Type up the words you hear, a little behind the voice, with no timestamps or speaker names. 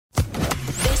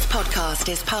Podcast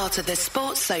is part of the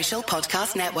Sports Social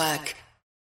Podcast Network.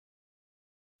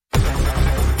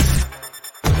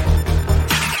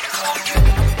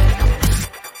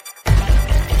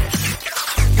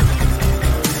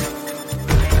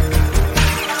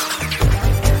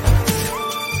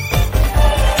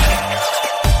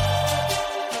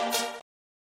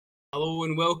 Hello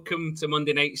and welcome to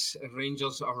Monday night's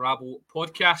Rangers Rabble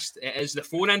Podcast. It is the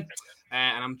phone-in,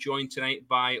 and I'm joined tonight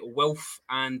by Wilf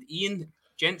and Ian.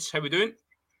 Gents, how we doing?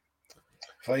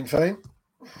 Fine.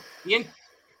 Ian?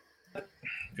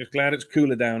 Just glad it's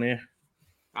cooler down here.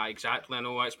 Exactly. I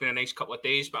know it's been a nice couple of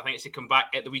days, but I think it's to come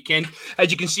back at the weekend. As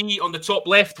you can see on the top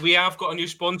left, we have got a new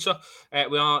sponsor.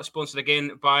 We are sponsored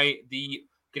again by the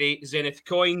great Zenith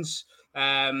Coins.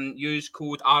 Use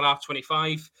code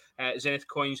RR25 at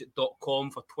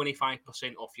zenithcoins.com for 25%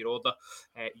 off your order.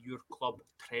 Your club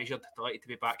treasured. Delighted to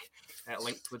be back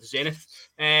linked with Zenith.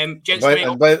 Gents,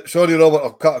 sorry, Robert,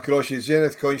 I've cut across you.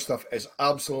 Zenith coin stuff is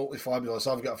absolutely fabulous.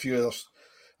 I've got a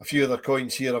few other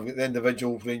coins here. I've got the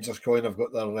individual Rangers coin. I've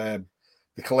got their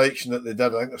the collection that they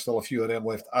did. I think there's still a few of them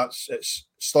left. It's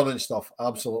stunning stuff.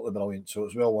 Absolutely brilliant. So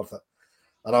it's well worth it.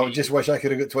 And I just wish I could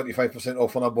have got 25%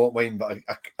 off when I bought mine, but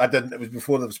I didn't. It was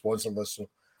before they sponsored this. So,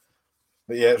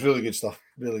 but yeah, it's really good stuff.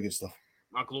 Really good stuff.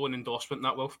 A glowing endorsement,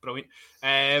 that Wilf. Brilliant.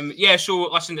 So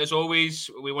listen, as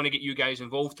always, we want to get you guys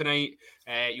involved tonight.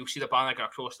 You'll see the banner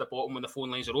across the bottom when the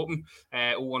phone lines are open.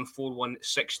 0141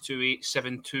 628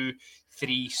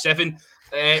 7237.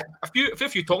 A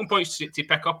few talking points to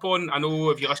pick up on. I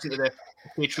know if you listen to the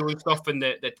Patreon stuff and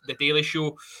the Daily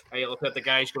Show, you'll have heard the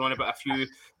guys going on about a few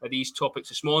of these topics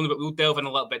this morning, but we'll delve in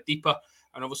a little bit deeper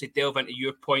and obviously delve into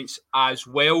your points as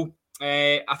well.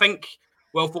 I think,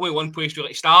 well, for only one place really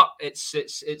to start, it's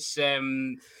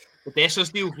the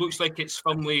Dessers deal. Looks like it's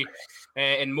firmly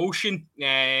in motion.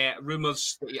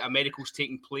 Rumours that a medical's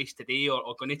taking place today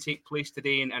or going to take place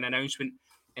today, and an announcement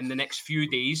in the next few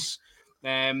days.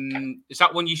 Is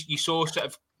that one you saw sort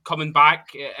of coming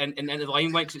back in the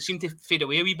limelight? Because it seemed to fade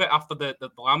away a wee bit after the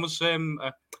Lammers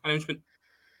announcement.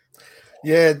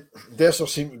 Yeah, Dessers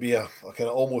seemed to be a kind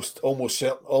of almost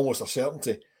a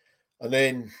certainty, and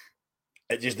then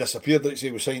it just disappeared. Like I say,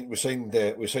 we signed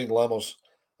Lammers,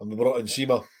 and we brought in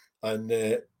Sima, and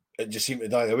it just seemed to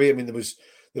die away. I mean, there was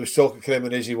talk of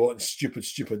Cremonese wanting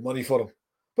stupid money for him,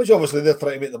 which obviously they're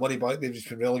trying to make the money back. They've just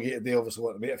been relegated. They obviously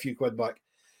want to make a few quid back.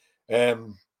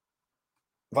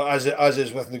 But as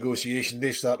is with negotiation,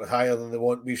 they started higher than they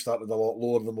want. We've started a lot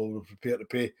lower than we were prepared to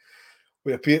pay.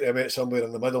 We appear to have met somewhere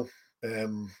in the middle.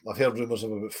 I've heard rumours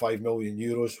of about €5 million,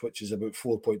 which is about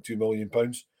 £4.2 million,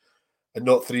 and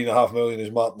not $3.5 million,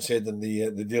 as Martin said in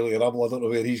the Daily Rabble. I don't know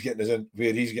where he's getting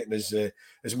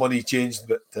his money changed,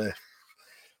 but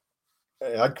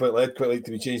I'd quite like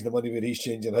to be changing the money where he's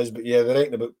changing his. But yeah, they're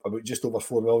reckoning about just over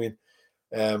 $4 million.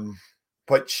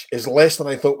 Which is less than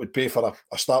I thought we'd pay for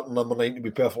a starting number 9, to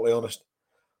be perfectly honest.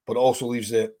 But it also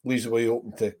leaves the way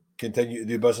open to continue to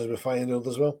do business with Feyenoord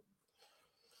as well.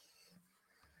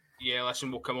 Yeah,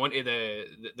 listen, we'll come on to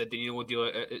the Danilo deal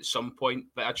at some point,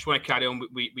 but I just want to carry on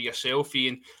with yourself,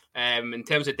 Ian. In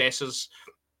terms of Dessers,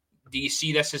 do you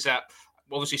see this as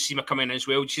obviously Sima coming in as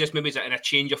well? Do you see this maybe as in a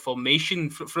change of formation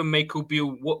from Michael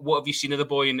Beale? What have you seen of the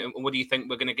boy, and what do you think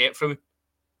we're going to get from him?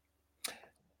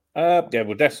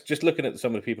 Just looking at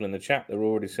some of the people in the chat, they're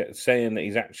already saying that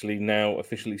he's actually now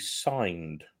officially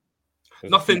signed.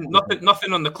 Nothing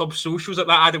on the club socials at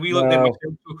that. I've had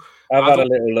a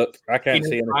little look. I can't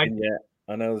see anything yet.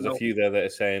 I know there's a few there that are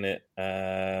saying it.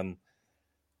 I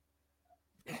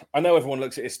know everyone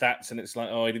looks at his stats and it's like,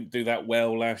 he didn't do that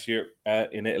well last year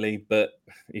in Italy, but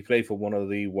he played for one of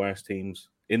the worst teams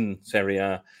in Serie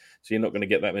A, so you're not going to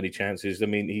get that many chances. I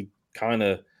mean, he kind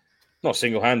of, not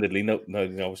single-handedly, no,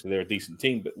 obviously they're a decent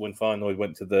team, but when Feyenoord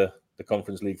went to the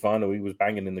Conference League final, he was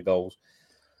banging in the goals.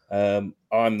 I'm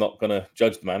not going to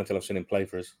judge the man until I've seen him play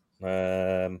for us.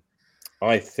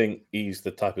 I think he's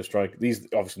the type of striker. He's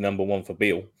obviously number one for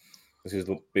Beale. This is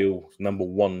Beale's number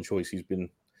one choice. He's been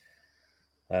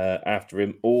after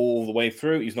him all the way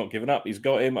through. He's not given up. He's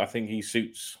got him. I think he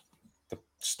suits the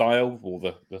style, or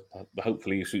the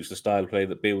hopefully he suits the style of play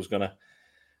that Beale's going to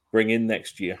bring in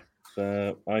next year.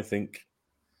 So I think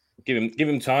give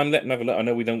him time. Let him have a look. I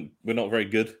know we're not very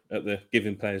good at the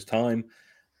giving players time.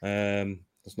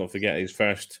 Let's not forget his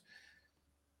first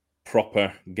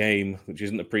proper game, which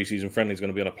isn't a pre-season friendly, is going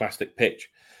to be on a plastic pitch.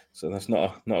 So that's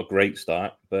not a great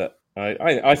start. But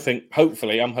I think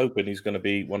hopefully I'm hoping he's going to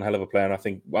be one hell of a player. And I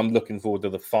think I'm looking forward to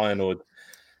the Feyenoord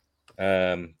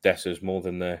Dessers more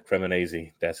than the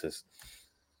Cremonese Dessers.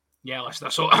 Yeah, listen, I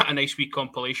saw a nice wee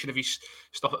compilation of his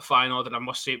stuff at Feyenoord, and I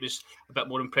must say it was a bit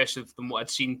more impressive than what I'd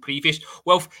seen previous.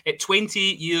 Well, at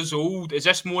 28 years old, is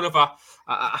this more of a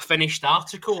finished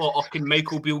article, or can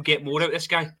Michael Beale get more out of this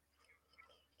guy?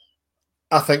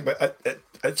 I think, but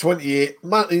at 28,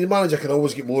 the manager can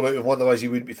always get more out of him, otherwise he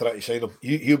wouldn't be trying to sign him.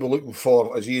 He'll be looking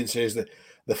for, as Ian says, the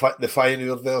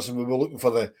Feyenoord version. We were looking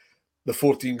for the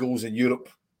 14 goals in Europe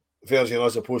version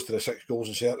as opposed to the 6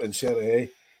 goals in Serie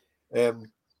A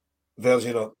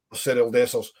version of Cyril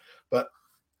Dessers. But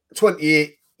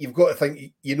 28, you've got to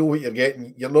think you know what you're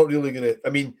getting. You're not really going to. I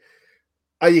mean,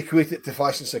 I equate it to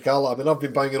Fashion Sakala. I mean, I've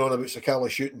been banging on about Sakala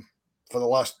shooting for the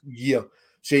last year,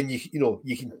 saying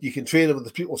you can train him, and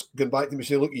the people's going back to me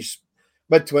saying, look, he's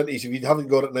mid-20s. If you haven't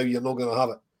got it now, you're not going to have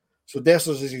it. So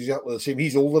Dessers is exactly the same.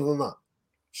 He's older than that.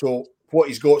 So what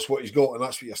he's got is what he's got, and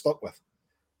that's what you're stuck with.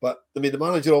 But I mean, the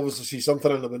manager obviously sees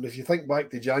something in him, and if you think back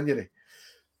to January,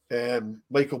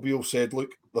 Michael Beale said,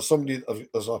 look, there's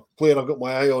a player I've got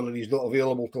my eye on, and he's not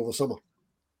available till the summer.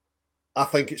 I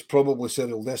think it's probably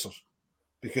Cyril Dessers,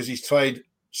 because he's tried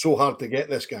so hard to get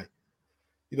this guy.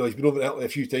 You know, he's been over to Italy a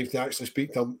few times to actually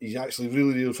speak to him. He's actually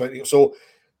really trying to get. So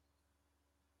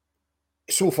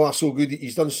far, so good.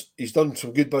 He's done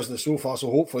some good business so far. So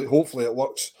hopefully it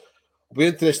works. It'll be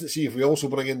interesting to see if we also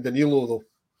bring in Danilo, though,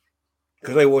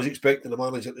 because I was expecting the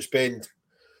manager to spend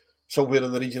somewhere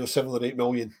in the region of 7 or 8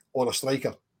 million on a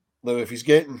striker. Now, if he's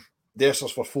getting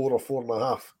Dessers for 4 or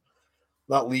 4.5,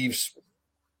 that leaves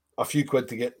a few quid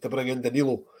to bring in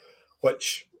Danilo,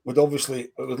 which would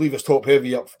leave us top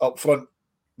heavy up front.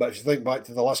 But if you think back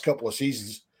to the last couple of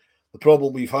seasons, the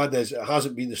problem we've had is it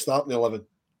hasn't been the starting 11.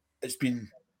 It's been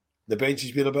the bench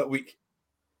has been a bit weak.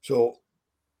 So,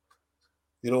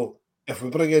 you know, if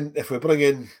we bring in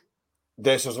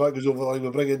Dessers, that goes over the line. We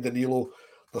bring in Danilo.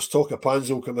 There's talk of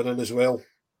Panzo coming in as well.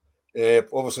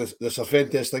 Obviously, the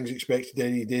Cervantes thing's expected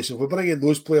any day. So if we bring in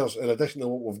those players in addition to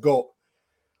what we've got,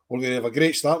 we're going to have a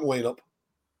great starting lineup,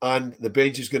 and the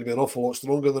bench is going to be an awful lot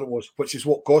stronger than it was, which is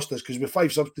what cost us, because with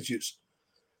 5 substitutes,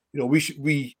 you know,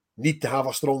 we need to have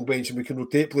a strong bench and we can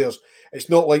rotate players. It's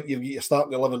not like you've got your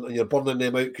starting 11 and you're burning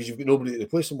them out because you've got nobody to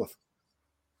replace them with.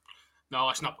 No,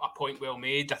 that's not a point well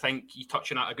made. I think you're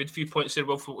touching on a good few points there,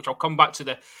 Wilf, which I'll come back to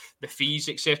the fees,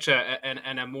 etc.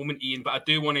 in a moment, Ian. But I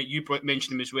do want to, you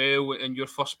mentioned him as well in your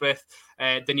first breath,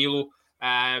 Danilo.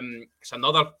 It's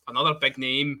another big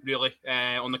name, really,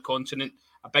 on the continent.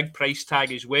 A big price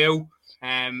tag as well.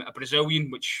 A Brazilian,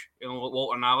 which, you know,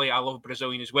 Walter and Ali, I love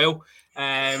Brazilian as well.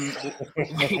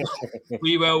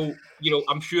 We will, you know,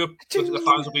 I'm sure the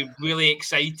fans will be really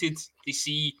excited to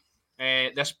see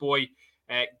this boy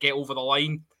get over the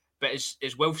line. But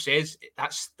as Wilf says,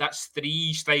 that's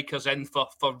 3 strikers in for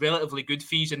relatively good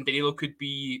fees, and Danilo could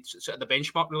be sort of the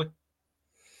benchmark, really.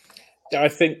 I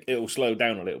think it will slow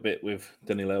down a little bit with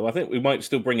Danilo. I think we might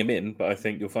still bring him in, but I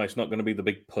think you'll find it's not going to be the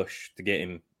big push to get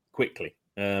him quickly.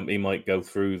 He might go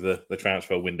through the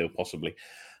transfer window possibly,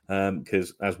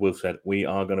 because as Will said, we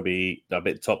are going to be a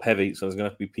bit top heavy, so there's going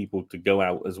to have to be people to go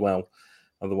out as well.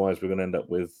 Otherwise, we're going to end up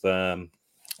with 7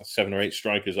 or 8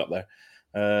 strikers up there.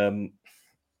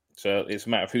 So it's a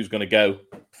matter of who's going to go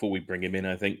before we bring him in,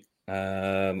 I think.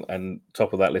 And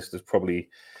top of that list is probably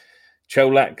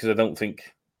Cholak, because I don't think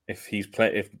if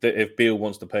Beale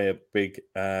wants to play a big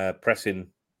pressing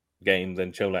game,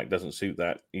 then Cholak doesn't suit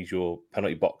that. He's your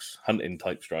penalty box hunting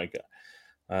type striker.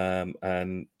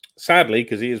 And sadly,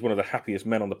 because he is one of the happiest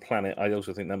men on the planet, I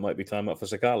also think that might be time up for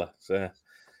Sakala,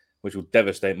 which will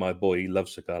devastate my boy. He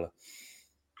loves Sakala.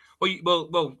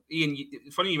 Well, Ian,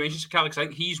 funny you mentioned Sakala, because I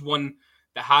think he's one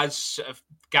that has sort of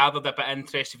gathered a bit of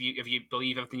interest, if you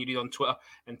believe everything you read on Twitter,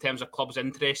 in terms of clubs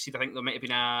interested. I think there might have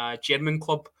been a German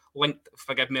club linked.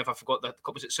 Forgive me if I forgot the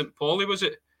club. Was it St. Pauli, was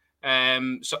it?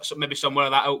 So maybe somewhere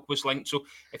of that ilk was linked. So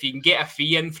if you can get a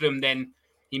fee in for him, then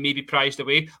he may be prized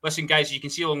away. Listen, guys, as you can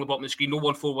see along the bottom of the screen,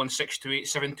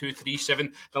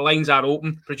 01416287237. The lines are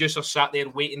open. Producers sat there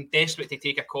waiting, desperate to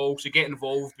take a call. So get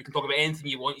involved. We can talk about anything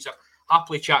you want. He's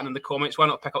happily chatting in the comments. Why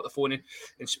not pick up the phone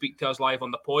and speak to us live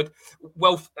on the pod?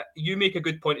 Well, you make a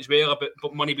good point as well about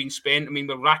money being spent. I mean,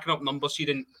 we're racking up numbers here,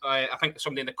 and I think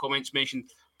somebody in the comments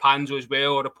mentioned Panzo as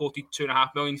well, or reported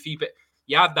 £2.5 million fee. But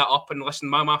you add that up, and listen,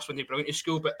 my maths wouldn't be brilliant to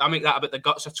school, but I make that about the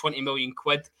guts of 20 million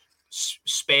quid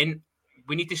spent.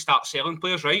 We need to start selling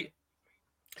players, right?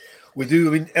 We do.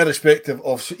 I mean, irrespective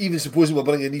of, even supposing we're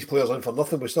bringing these players in for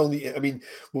nothing, we still need. I mean,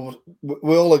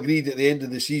 we all agreed at the end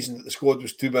of the season that the squad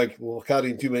was too big. We were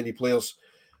carrying too many players.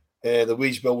 The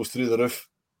wage bill was through the roof.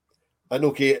 And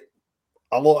okay,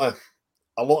 a lot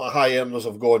of high earners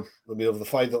have gone. I mean, of the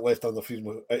 5 that left under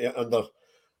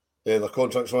their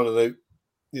contracts running out,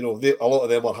 a lot of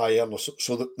them are high earners.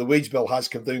 So the wage bill has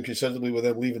come down considerably with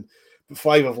them leaving. But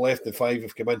 5 have left and 5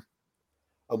 have come in.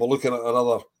 And we're looking at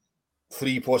another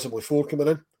 3, possibly 4 coming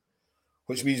in,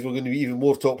 which means we're going to be even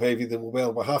more top heavy than we were.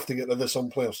 We have to get rid of some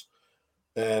players.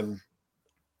 I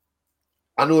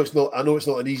know it's not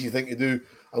an easy thing to do,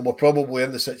 and we're probably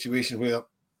in the situation where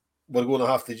we're going to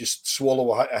have to just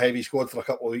swallow a heavy squad for a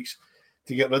couple of weeks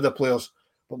to get rid of players.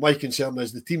 But my concern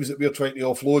is the teams that we're trying to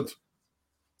offload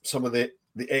some of the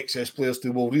excess players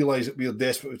to will realise that we're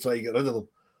desperate to try to get rid of them.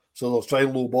 So they'll try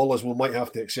and lowball us. We might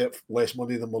have to accept less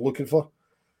money than we're looking for.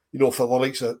 For the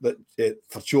likes of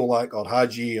for Cholak or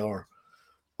Hadji or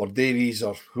Davies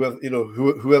or whoever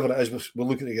whoever it is we're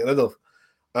looking to get rid of.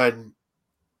 And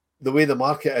the way the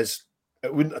market is,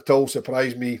 it wouldn't at all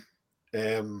surprise me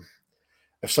if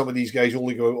some of these guys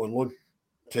only go out on loan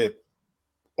to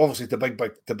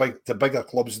bigger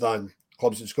clubs than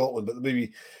clubs in Scotland. But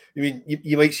maybe,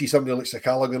 you might see somebody like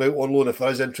Sakala going out on loan if there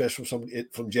is interest from somebody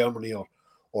from Germany or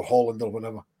Holland or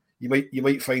whatever. You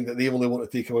might find that they only want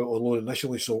to take him out on loan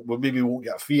initially, so we won't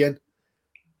get a fee in,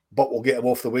 but we'll get him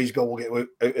off the wage bill. We'll get him out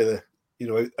of the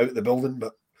out of the building.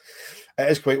 But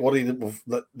it is quite worrying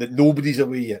that nobody's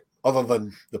away yet, other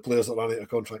than the players that ran out of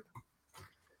contract.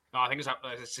 No, I think as I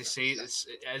say, it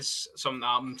is something that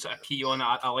I'm sort of key on.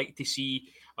 I like to see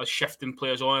us shifting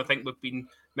players on. I think we've been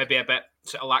maybe a bit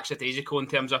sort of lackadaisical in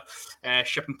terms of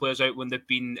shipping players out when they've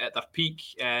been at their peak.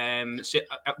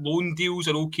 Loan deals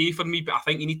are okay for me, but I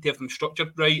think you need to have them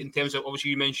structured right in terms of,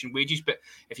 obviously you mentioned wages, but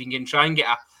if you can try and get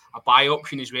a buy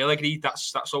option as well, agreed,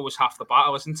 that's always half the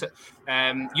battle, isn't it?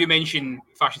 You mentioned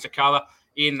Fashion Sakala.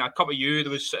 Ian, a couple of you,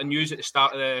 there was news at the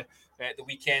start of the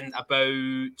weekend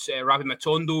about Rabbi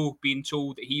Matondo being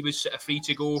told that he was free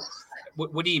to go.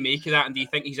 What do you make of that, and do you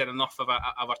think he's had enough of a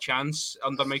chance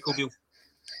under Michael Beale?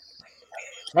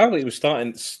 Well, he was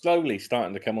slowly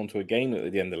starting to come onto a game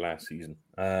at the end of last season.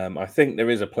 I think there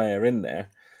is a player in there.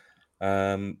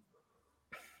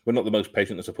 We're not the most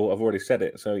patient to support. I've already said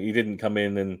it. So he didn't come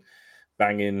in and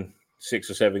bang in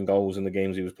 6 or 7 goals in the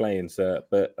games he was playing. So,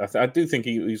 but I do think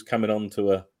he's coming on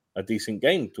to a decent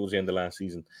game towards the end of last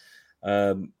season.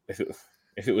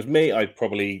 If it was me, I'd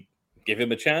probably give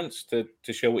him a chance to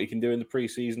show what he can do in the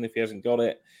pre-season. If he hasn't got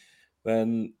it,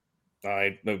 then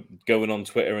going on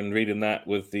Twitter and reading that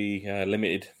with the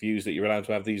limited views that you're allowed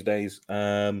to have these days.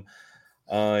 I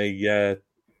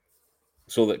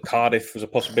saw that Cardiff was a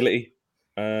possibility.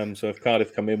 So if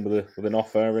Cardiff come in with an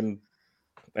offer and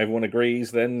everyone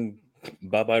agrees, then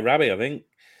bye-bye Rabbi, I think.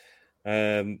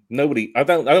 I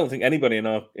don't think anybody in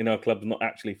our club is not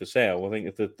actually for sale. I think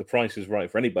if the price is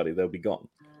right for anybody, they'll be gone.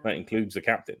 That includes the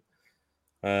captain.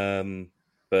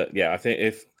 But yeah, I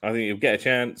think you'll get a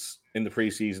chance in the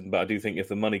pre-season. But I do think if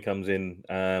the money comes in,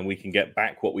 we can get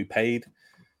back what we paid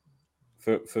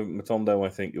for Matondo. I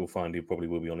think you'll find he probably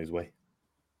will be on his way.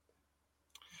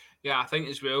 Yeah, I think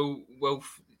as well. Well,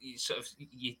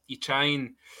 you try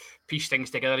and piece things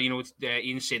together.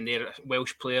 Ian saying there,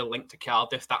 Welsh player linked to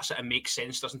Cardiff. That sort of makes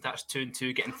sense, doesn't it? It's 2 and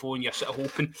 2 getting 4, and you're sort of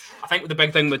hoping. I think the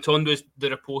big thing with Tondo is the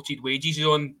reported wages he's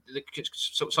on.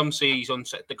 Some say he's on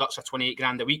the guts of 28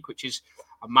 grand a week, which is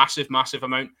a massive, massive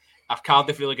amount. Are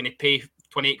Cardiff really going to pay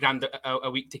 28 grand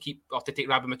a week to keep or to take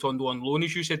Rabbi Matondo on loan,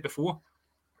 as you said before?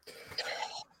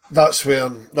 That's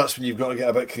when you've got to get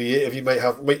a bit creative. You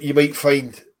might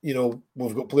find,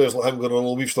 we've got players like him going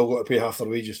on, we've still got to pay half their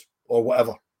wages or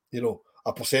whatever,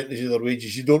 a percentage of their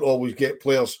wages. You don't always get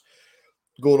players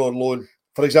going on loan.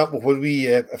 For example, when we,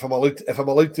 if I'm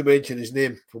allowed to mention his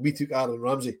name, when we took Aaron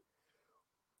Ramsey,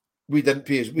 we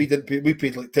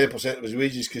paid like 10% of his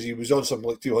wages because he was on something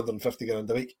like 250 grand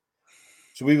a week.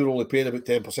 So we were only paying about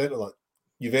 10% of that.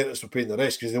 Juventus were paying the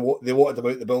rest because they wanted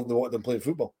him out the building, they wanted him playing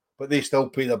football, but they still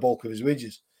paid a bulk of his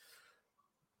wages.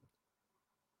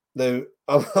 Now,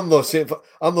 I'm not saying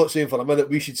for a minute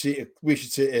we should say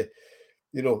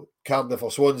to Cardiff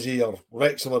or Swansea or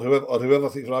Wrexham or whoever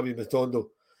thinks Rabbi Matondo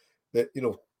that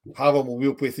have him and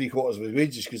we'll pay 3/4 of his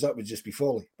wages, because that would just be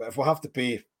folly. But if we have to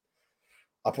pay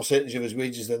a percentage of his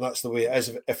wages, then that's the way it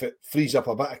is. If it frees up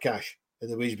a bit of cash in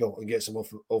the wage bill and gets him out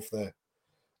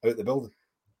the building.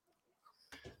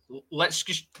 Let's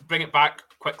just bring it back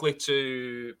quickly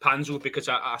to Panzo, because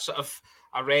I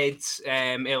read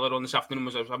earlier on this afternoon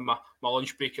as I was having my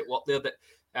lunch break at work there that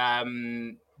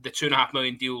the $2.5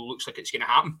 million deal looks like it's going to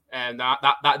happen, and that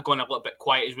had gone a little bit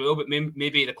quiet as well. But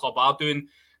maybe the club are doing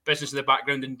business in the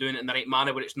background and doing it in the right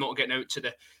manner, where it's not getting out to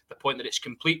the point that it's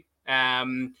complete.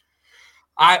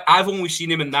 I've only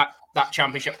seen him in that that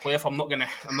Championship player. I'm not gonna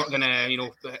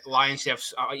lie and say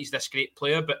he's this great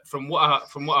player. But from what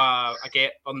I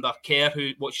get under Kerr,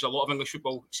 who watches a lot of English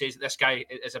football, says that this guy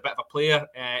is a bit of a player.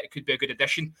 It could be a good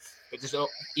addition. But does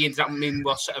that mean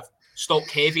we're sort of stock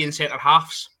heavy in centre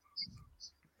halves?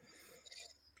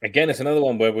 Again, it's another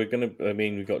one where we're going to. I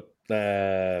mean, we've got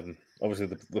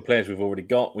obviously the players we've already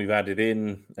got. We've added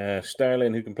in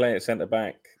Sterling, who can play at centre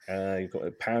back. You've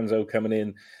got Panzo coming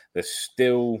in. There's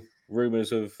still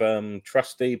rumours of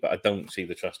Trusty, but I don't see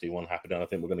the Trusty one happening. I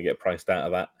think we're going to get priced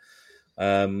out of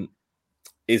that.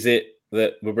 Is it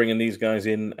that we're bringing these guys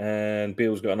in and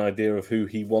Beale's got an idea of who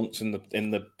he wants in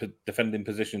the defending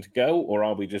position to go, or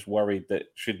are we just worried that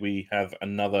should we have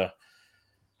another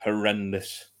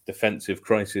horrendous defensive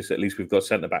crisis, at least we've got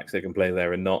centre backs that can play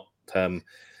there and not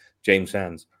James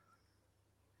Sands?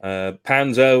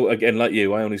 Panzo, again, like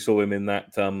you, I only saw him in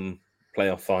that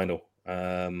playoff final.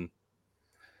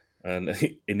 And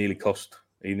it nearly cost.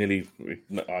 I think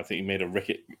he made a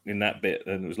ricket in that bit,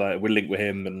 and it was like we're linked with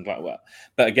him and like what.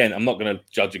 But again, I'm not going to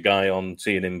judge a guy on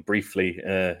seeing him briefly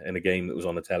in a game that was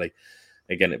on the telly.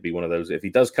 Again, it'd be one of those. If he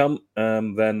does come,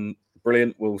 then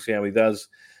brilliant. We'll see how he does.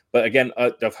 But again,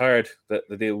 I've heard that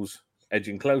the deal's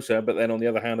edging closer. But then on the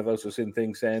other hand, I've also seen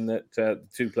things saying that the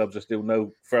two clubs are still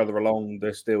no further along.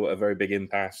 They're still at a very big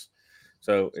impasse.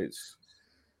 So it's.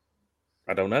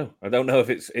 I don't know. I don't know if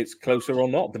it's closer or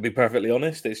not, to be perfectly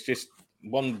honest. It's just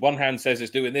one hand says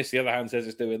it's doing this, the other hand says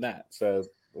it's doing that. So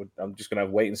I'm just going to have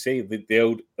to wait and see. The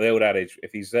old adage,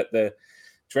 if he's at the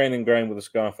training ground with a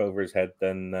scarf over his head,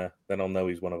 then I'll know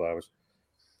he's one of ours.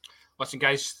 Listen,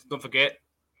 guys, don't forget,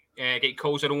 get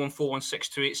calls at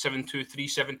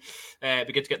 01416287237. It'd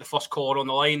be good to get the first caller on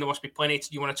the line. There must be plenty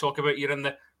you want to talk about. You're in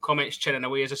the comments chatting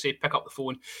away. As I say, pick up the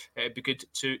phone. It'd be good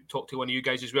to talk to one of you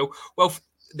guys as well. Well,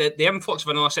 the influx of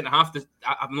another centre half,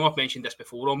 I know I've mentioned this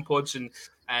before on pods, and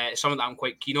something that I'm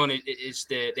quite keen on is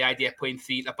the idea of playing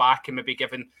three at the back and maybe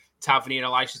giving Tavernier a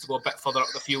license to go a bit further up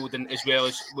the field, and as well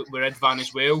as with Idvan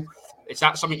as well. Is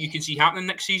that something you can see happening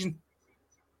next season?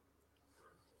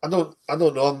 I don't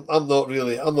know. I'm not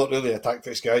really a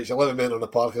tactics guy. It's 11 men on the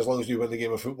park. As long as you win the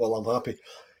game of football, I'm happy.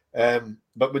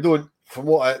 But we don't. From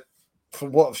what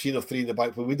I've seen of three in the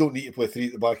back, but we don't need to play three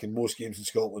at the back in most games in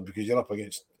Scotland because you're up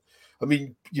against. I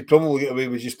mean, you probably get away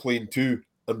with just playing two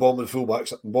and bombing the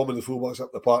fullbacks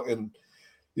up the park, and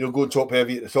going top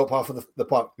heavy at the top half of the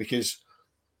park because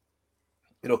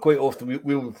quite often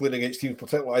we'll be playing against teams,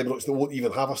 particularly Ibrox, that won't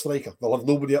even have a striker. They'll have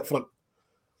nobody up front.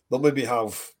 They'll maybe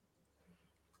have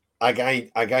a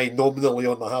guy nominally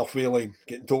on the halfway line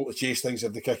getting told to chase things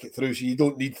if they kick it through. So you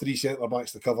don't need three centre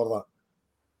backs to cover that.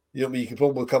 You know what I mean? You can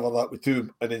probably cover that with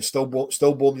two and then still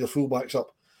bomb your fullbacks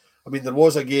up. I mean, there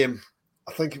was a game.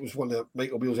 I think it was one of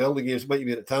Michael Beale's early games, it might have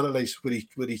been at Tannadice,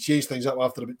 where he chased things up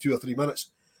after about 2 or 3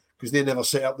 minutes because they never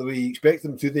set up the way he expected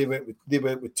them to. They went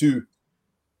with two,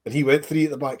 and he went three at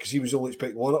the back because he was only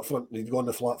expecting one up front, and he'd gone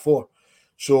to flat four.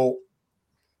 So,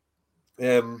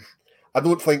 I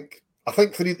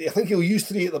think he'll use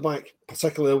three at the back,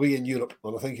 particularly away in Europe,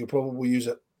 and I think he'll probably use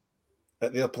it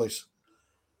at their place.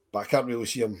 But I can't really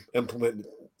see him implementing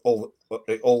all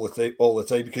the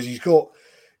time because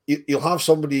he'll have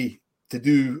somebody to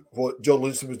do what John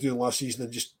Lundstrom was doing last season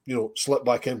and just slip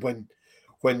back in when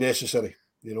necessary,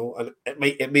 and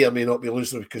it may or may not be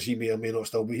Lundstrom because he may or may not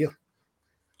still be here.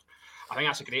 I think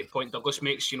that's a great point Douglas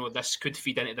makes. This could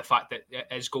feed into the fact that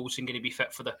is Goldson going to be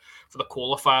fit for the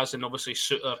qualifiers, and obviously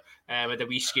Suter with a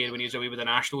wee scare when he was away with the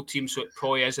national team. So it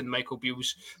probably is in Michael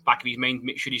Beale's back of his mind.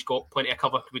 Make sure he's got plenty of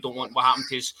cover. We don't want what happened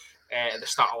to his at the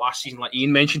start of last season, like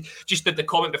Ian mentioned. Just the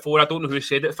comment before, I don't know who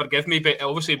said it. Forgive me, but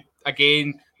obviously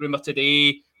again, rumour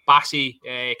today,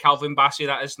 Calvin Bassey,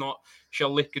 that is not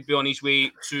surely could be on his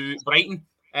way to Brighton.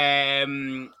 A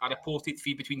reported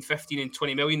fee between 15 and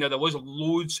 20 million. Now, there was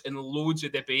loads and loads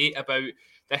of debate about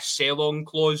this sell-on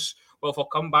clause. Well, if I'll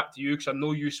come back to you, because I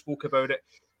know you spoke about it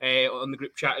on the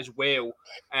group chat as well.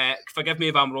 Forgive me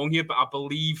if I'm wrong here, but I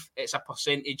believe it's a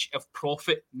percentage of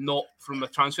profit, not from the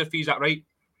transfer fee. Is that right?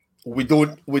 We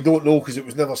don't know because it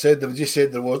was never said. They just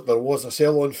said there was a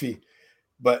sell-on fee,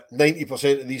 but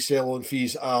 90% of these sell-on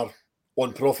fees are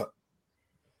on profit.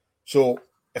 So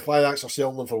if Ajax are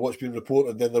selling them for what's been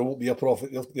reported, then there won't be a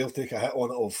profit. They'll take a hit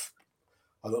on it of,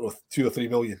 I don't know, 2 or 3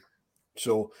 million.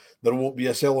 So there won't be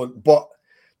a sell-on. But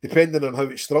depending on how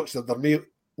it's structured,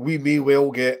 we may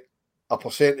well get a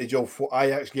percentage of what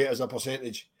Ajax get as a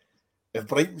percentage if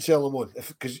Brighton sell them on.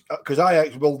 Because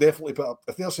Ajax will definitely put up,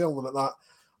 if they're selling them at that,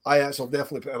 Ajax will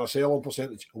definitely put in a sell-on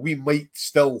percentage. We might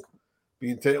still be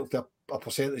entitled to a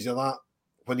percentage of that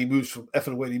when he moves from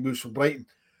Brighton.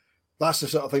 That's the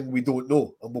sort of thing we don't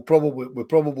know, and we probably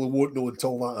won't know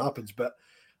until that happens. But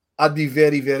I'd be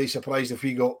very, very surprised if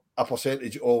we got a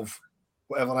percentage of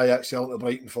whatever Ajax sell to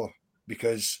Brighton for,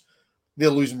 because they're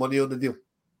losing money on the deal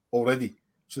already.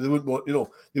 So they wouldn't want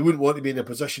to be in a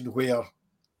position where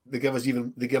they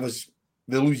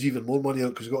lose even more money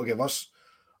because they've got to give us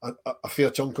a fair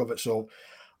chunk of it. So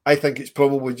I think it's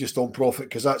probably just on profit,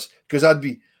 because I'd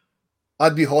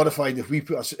be horrified if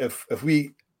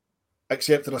we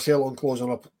accepted a sell-on clause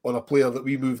on a player that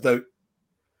we moved out,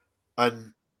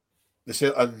 and the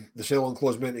sell-on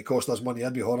clause meant it cost us money.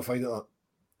 I'd be horrified at that.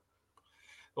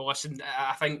 Well, listen,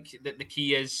 I think that the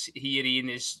key is here, Ian,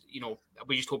 is,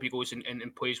 we just hope he goes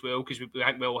and plays well, because we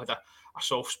think we all had a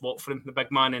soft spot for him, the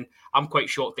big man, and I'm quite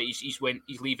shocked that he's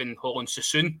leaving Holland so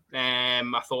soon.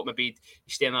 I thought maybe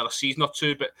he'd stay another season or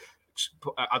two, but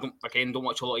I don't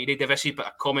watch a lot of Eredivisie,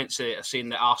 but comments are saying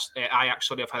that Ajax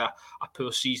have had a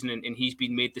poor season, and he's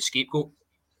been made the scapegoat.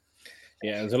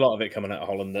 Yeah, there's a lot of it coming out of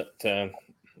Holland, that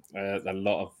a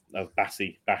lot of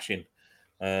bashing.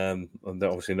 And they're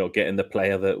obviously not getting the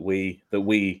player that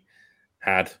we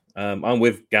had. I'm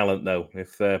with Gallant though.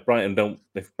 If Brighton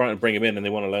bring him in and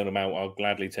they want to loan him out, I'll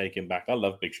gladly take him back. I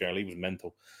love Big Shirley; he was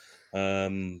mental.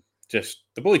 Just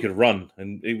the boy could run,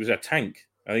 and he was a tank.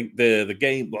 I think the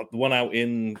game, the one out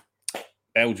in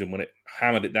Belgium when it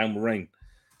hammered it down the rain,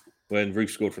 when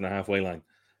Roos scored from the halfway line,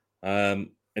 and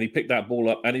he picked that ball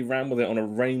up and he ran with it on a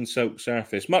rain-soaked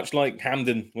surface, much like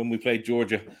Hampden when we played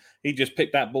Georgia. He just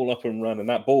picked that ball up and run, and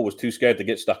that ball was too scared to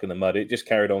get stuck in the mud. It just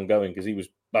carried on going because he was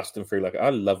busting through.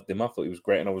 I loved him. I thought he was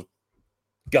great, and I was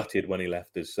gutted when he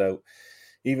left us. So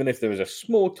even if there was a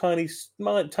small, tiny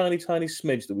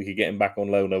smidge that we could get him back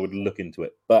on loan, I would look into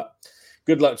it. But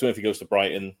good luck to him if he goes to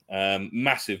Brighton.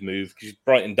 Massive move, because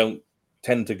Brighton don't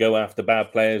tend to go after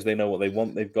bad players. They know what they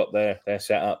want. They've got their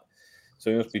set up.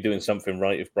 So he must be doing something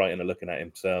right if Brighton are looking at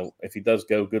him. So if he does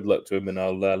go, good luck to him, and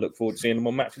I'll look forward to seeing him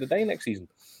on Match of the Day next season.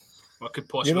 I could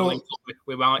possibly link up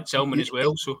with Malik Tillman as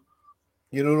well. So,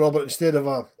 Robert, instead of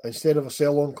a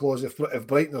sell-on clause, if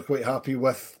Brighton are quite happy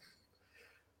with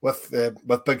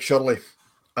Big Shirley,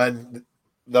 and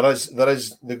there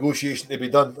is negotiation to be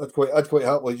done, I'd quite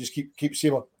happily just keep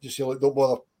Seema. Just say, don't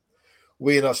bother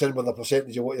weighing us in with a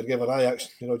percentage of what you're giving Ajax.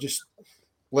 Just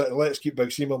let us keep Big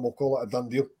Seema, and we'll call it a done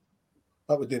deal.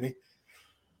 That would do me.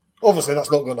 Obviously,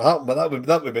 that's not going to happen, but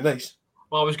that would be nice.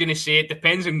 Well, I was going to say it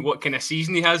depends on what kind of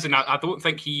season he has, and I don't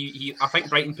think I think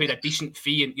Brighton paid a decent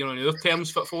fee, in other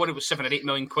terms for it was £7 or £8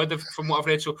 million from what I've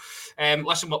read. So,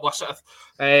 listen, we're sort of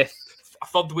a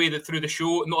third way through the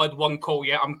show, not had one call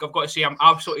yet. I've got to say I'm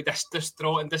absolutely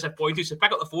distraught and disappointed. So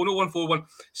pick up the phone 0141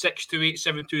 628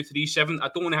 7237. I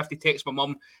don't want to have to text my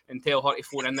mum and tell her to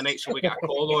phone in the night so we get a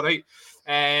call. All right.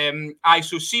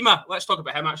 So Seema, let's talk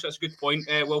about him. Actually, that's a good point.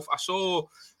 Wilf, I saw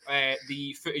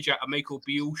the footage of Michael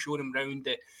Beale showing him around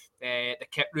the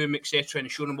kit room, etc.,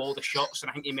 and showing him all the shots. And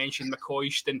I think he mentioned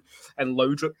McCoist and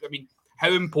Laudrup. I mean,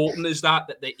 how important is that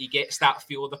he gets that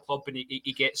feel of the club and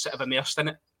he gets sort of immersed in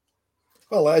it?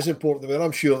 Well, it is important. I mean,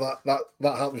 I'm sure that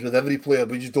happens with every player.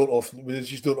 We just don't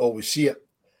always see it.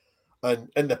 And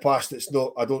in the past, it's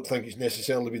not. I don't think it's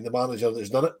necessarily been the manager that's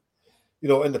done it.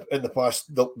 In the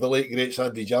past, the late great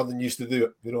Sandy Jardine used to do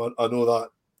it. I know that.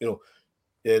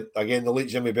 Again, the late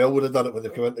Jimmy Bell would have done it when they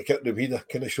come into the kit room. He'd have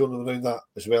kind of shown them around that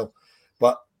as well.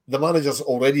 But the manager's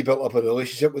already built up a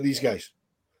relationship with these guys.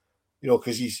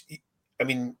 Because his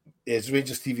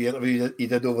Rangers TV interview he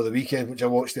did over the weekend, which I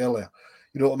watched earlier.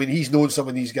 He's known some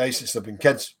of these guys since they've been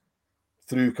kids,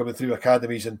 coming through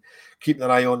academies and keeping an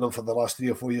eye on them for the last 3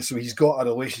 or 4 years. So he's got a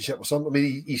relationship with some.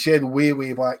 He said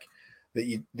way back that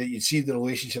you'd see the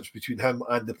relationships between him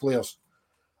and the players,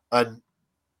 and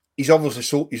he's obviously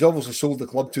sold the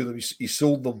club to them. He's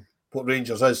sold them what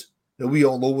Rangers is. Now we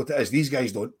all know what it is. These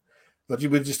guys don't. We're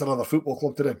just another football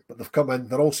club to them. But they've come in.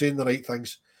 They're all saying the right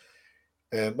things.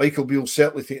 Michael Beale's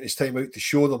certainly taking his time out to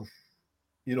show them,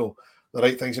 the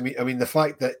right things. The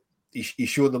fact that he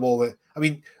showed them all the.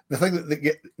 The thing that they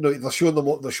get, they're showing them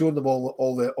all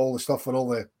the stuff and all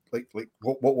the like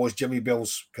what was Jimmy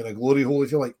Bell's kind of glory hole,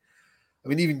 if you like.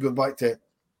 Even going back to a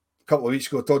couple of weeks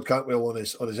ago, Todd Cantwell on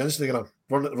his Instagram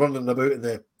running about in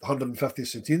the 150th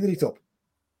centenary top.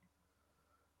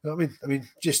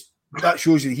 Just that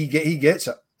shows you he gets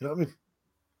it. You know what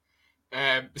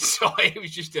I mean? Sorry, it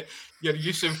was just your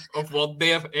use of word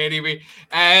there. Anyway,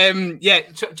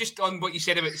 just on what you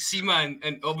said about Seema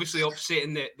and obviously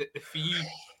offsetting the fee.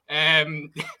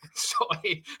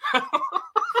 Sorry,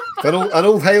 an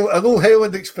old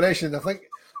Highland expression. I think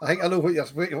I know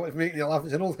what's making you laugh.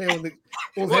 It's an old Highland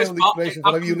expression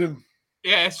for a wee room.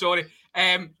 Yeah, sorry.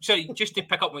 Sorry, just to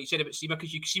pick up what you said about Seema,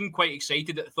 because you seem quite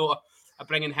excited at the thought of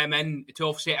bringing him in to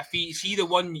offset a fee. Is he the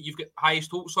one you've got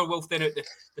highest hopes for, Wilf, then, out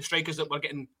the strikers that we're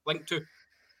getting linked to?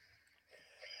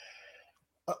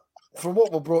 From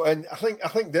what we've brought in, I think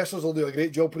Dessers will do a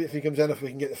great job if he comes in, if we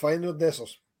can get the fine with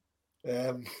Dessers.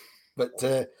 Yeah,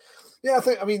 I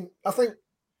think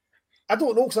I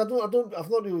don't know, because I've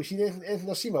not really seen anything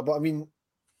of Seema, but I mean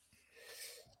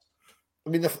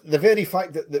the very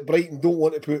fact that Brighton don't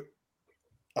want to put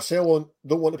a sell on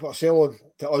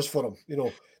to us for him,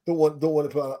 don't want to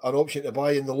put an option to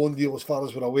buy in the loan deal, as far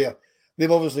as we're aware.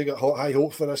 They've obviously got high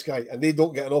hopes for this guy, and they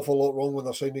don't get an awful lot wrong when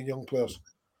they're signing young players.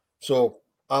 So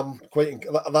I'm quite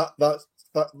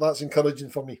that's encouraging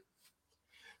for me.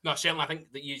 No, certainly. I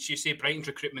think that you say Brighton's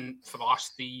recruitment for the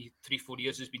last 3-4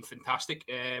 years has been fantastic.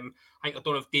 I think, I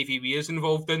don't know if Davy Weir's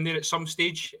involved in there at some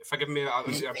stage. Forgive me, I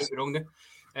might be wrong there.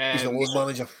 He's the loan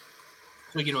manager.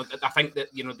 So, I think that,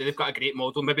 they've got a great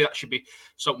model. Maybe that should be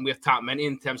something we're tapping into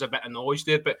in terms of a bit of knowledge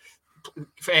there. But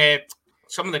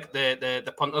some of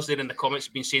the punters there in the comments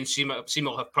have been saying Seema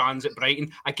will have plans at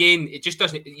Brighton. Again, it just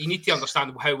doesn't. You need to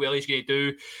understand how well he's going to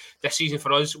do this season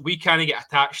for us. We can't get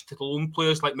attached to the loan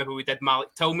players like maybe we did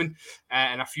Malik Tillman,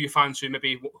 and a few fans who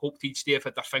maybe hoped he'd stay, have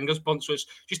had their fingers burnt. So it's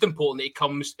just important that he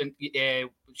comes and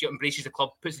embraces the club,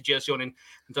 puts the jersey on, and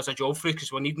does a job for us,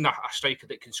 because we're needing a striker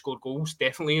that can score goals,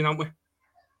 definitely, aren't we?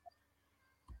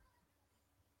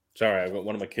 Sorry, I've got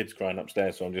one of my kids crying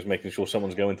upstairs, so I'm just making sure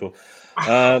someone's going to.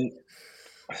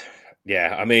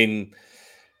 Yeah, I mean,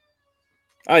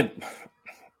 I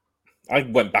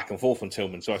went back and forth on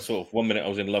Tillman. So I sort of, 1 minute I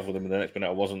was in love with him, and the next minute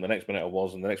I wasn't. The next minute I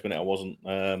was, and the next minute I wasn't.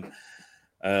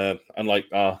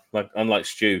 Unlike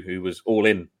Stu, who was all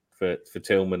in for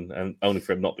Tillman, and only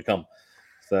for him not to come.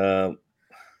 So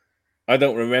I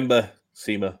don't remember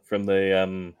Seema from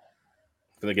the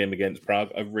game against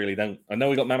Prague. I really don't. I know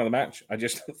he got man of the match.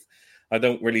 I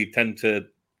don't really tend to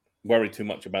worry too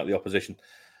much about the opposition.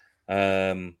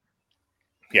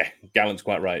 Yeah, Gallant's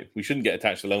quite right. We shouldn't get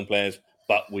attached to loan players,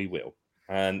 but we will.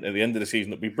 And at the end of the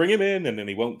season, we bring him in, and then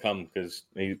he won't come, because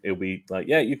he'll be like,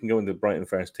 yeah, you can go into the Brighton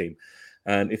first team.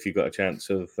 And if you've got a chance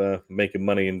of making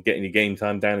money and getting your game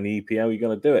time down in the EPL, you're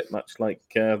going to do it, much like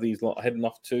these lot heading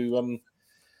off to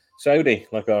Saudi,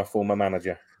 like our former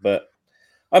manager. But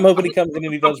I'm hoping he comes in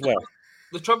and he does well.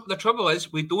 The trouble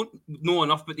is, we don't know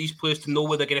enough about these players to know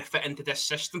where they're going to fit into this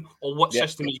system, or what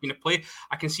system he's going to play.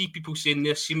 I can see people saying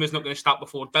Seema's not going to start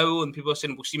before Dowell, and people are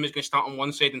saying, well, Seema's going to start on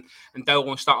one side and Dowell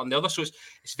will start on the other. So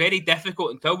it's very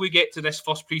difficult until we get to this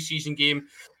first pre-season game,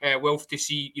 Wilf, to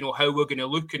see how we're going to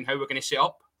look and how we're going to set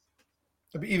up.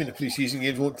 But even the pre-season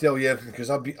games won't tell you everything, because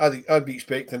I'd be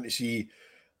expecting to see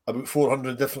about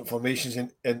 400 different formations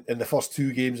in the first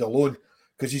two games alone,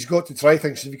 because he's got to try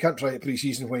things. If you can't try it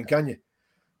pre-season, when can you?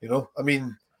 I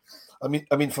mean,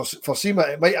 for Seema,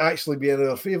 it might actually be in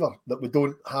our favour that we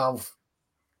don't have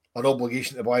an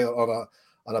obligation to buy or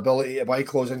an ability to buy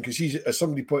clause in, because he's, as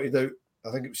somebody pointed out,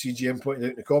 I think it was CGM pointed out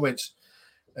in the comments,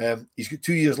 he's got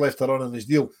 2 years left to run on his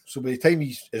deal. So by the time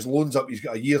his loan's up, he's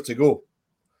got a year to go.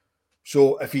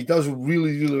 So if he does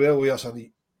really, really well with us, and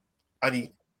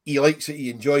he likes it,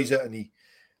 he enjoys it, and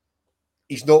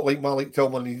he's not like Malik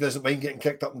Tillman, he doesn't mind getting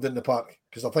kicked up and down the park,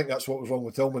 because I think that's what was wrong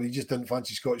with Tillman. He just didn't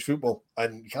fancy Scottish football,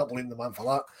 and you can't blame the man for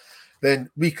that. Then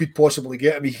we could possibly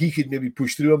get him. He could maybe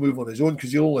push through a move on his own,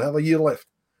 because he'll only have a year left.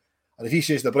 And if he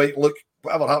says to Brighton, look,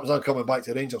 whatever happens, I'm coming back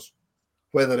to Rangers,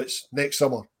 whether it's next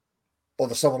summer or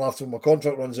the summer after my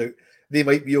contract runs out, they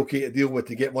might be okay to deal with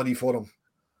to get money for him,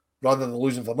 rather than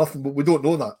losing for nothing. But we don't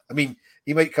know that. I mean,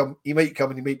 he might come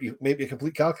and he might be a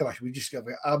complete car crash. We just have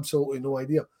absolutely no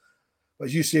idea. But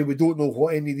as you say, we don't know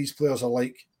what any of these players are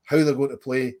like, how they're going to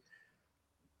play.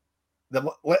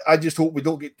 I just hope we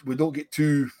don't get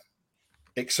too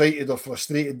excited or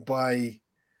frustrated by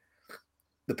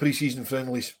the pre-season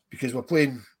friendlies, because we're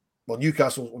playing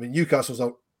Newcastle. I mean, Newcastle's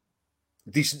a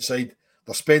decent side.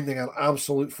 They're spending an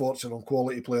absolute fortune on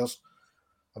quality players.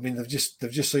 I mean, they've just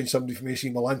signed somebody from AC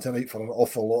Milan tonight for an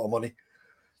awful lot of money.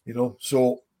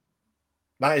 So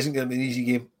that isn't going to be an easy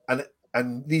game.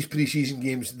 And these pre-season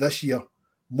games this year,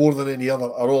 more than any other,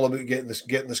 are all about getting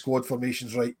the squad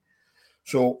formations right.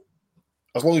 So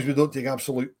as long as we don't take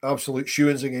absolute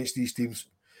shoe-ins against these teams,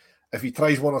 if he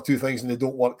tries one or two things and they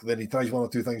don't work, then he tries one or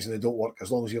two things and they don't work, as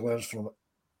long as he learns from it.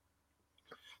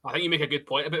 I think you make a good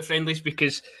point about friendlies,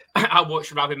 because I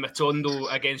watched Rabbi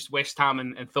Matondo against West Ham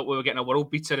and thought we were getting a world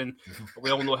beater, and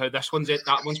we all know how that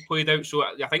one's played out. So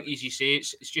I think, as you say,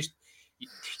 it's just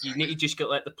you need to just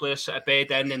let the players sit a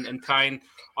bed in and try and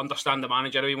understand the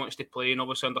manager, how he wants to play, and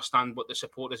obviously understand what the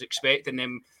supporters expect, and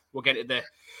then we'll get to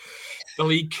the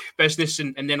league business,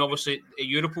 and then obviously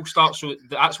Europe will start. So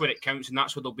that's where it counts, and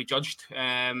that's where they'll be judged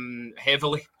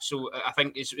heavily. So I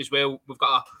think as well, we've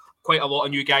got quite a lot of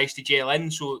new guys to gel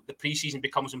in. So the pre-season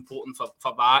becomes important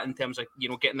for that in terms of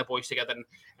getting the boys together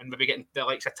and maybe getting the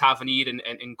likes of Tavernier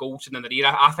and Goldson in the rear.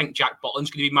 I think Jack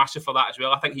Butland's going to be massive for that as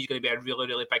well. I think he's going to be a really,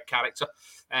 really big character.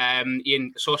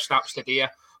 Ian saw snaps today.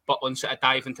 Butland sort of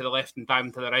diving to the left and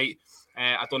diving to the right.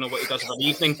 I don't know what he does of an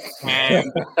evening.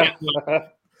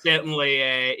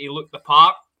 Certainly, he looked the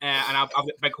part, and I've got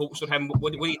big hopes for him.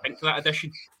 What do you think to that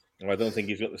addition? Well, I don't think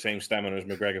he's got the same stamina as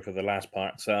McGregor for the last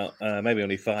part, so maybe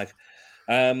only 5.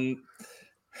 I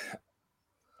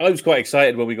was quite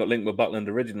excited when we got linked with Butland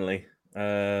originally,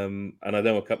 and I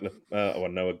know a couple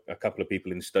of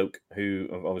people in Stoke who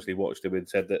have obviously watched him and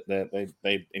said that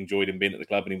they enjoyed him being at the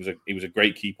club, and he was a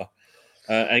great keeper.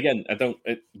 Again,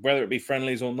 whether it be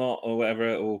friendlies or not, or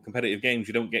whatever, or competitive games,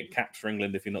 you don't get caps for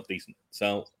England if you're not decent.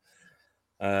 So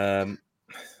I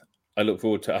look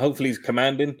forward to. Hopefully, he's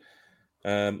commanding,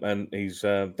 and he's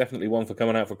definitely one for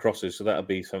coming out for crosses. So that'll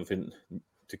be something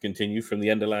to continue from the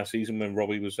end of last season when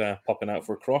Robbie was popping out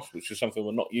for a cross, which is something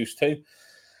we're not used to.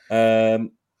 I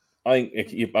think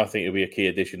it'll be a key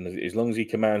addition as long as he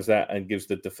commands that and gives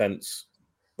the defence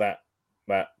that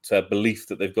belief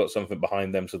that they've got something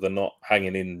behind them, so they're not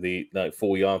hanging in the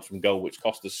 4 yards from goal, which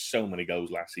cost us so many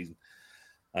goals last season.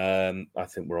 I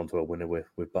think we're onto a winner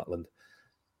with Butland.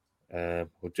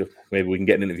 Maybe we can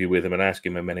get an interview with him and ask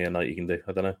him how many a night he can do.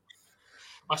 I don't know.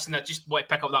 Listen, I just want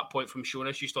to pick up that point from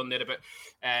Shonas just on there about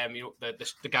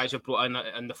the guys who've brought in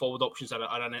and the forward options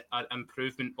are an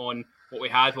improvement on what we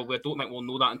had. Well, we don't think we'll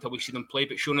know that until we see them play.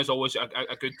 But Shona's always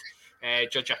a good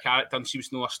judge of character and seems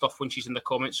to know her stuff when she's in the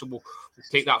comments. So we'll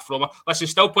take that from her. Listen,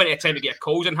 still plenty of time to get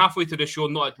calls in. Halfway through the show,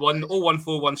 not at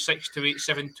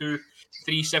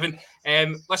 01416287237.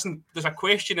 Listen, there's a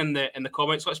question in the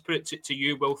comments. Let's put it to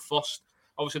you, Will, first.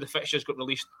 Obviously, the fixtures got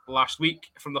released last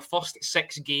week. From the first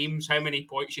 6 games, how many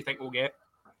points do you think we'll get?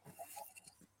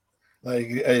 I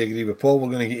agree with Paul. We're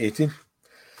going to get 18.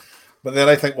 But then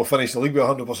I think we'll finish the league with a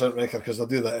 100% record because they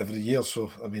do that every year. So,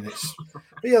 I mean, it's...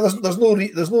 yeah, there's no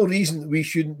reason we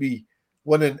shouldn't be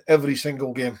winning every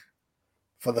single game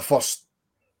for the first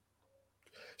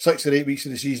 6 or 8 weeks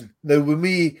of the season. Now, we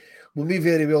may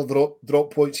very well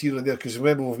drop points here and there because,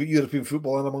 remember, we've got European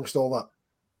football in amongst all that.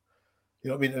 You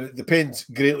know what I mean? It depends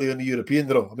greatly on the European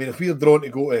draw. I mean, if we're drawn to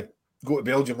go to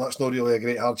Belgium, that's not really a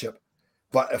great hardship.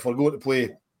 But if we're going to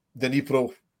play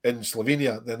Dnipro in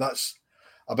Slovenia, then that's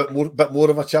a bit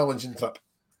more of a challenging trip.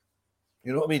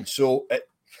 You know what I mean? So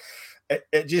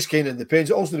it just kind of depends.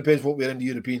 It also depends what we're in the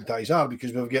European ties are,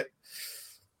 because we've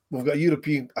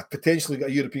potentially got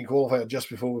a European qualifier just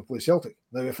before we play Celtic.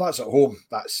 Now, if that's at home,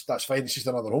 that's fine. It's just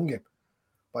another home game.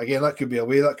 But again, that could be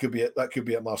away. That could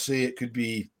be at Marseille. It could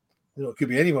be. It could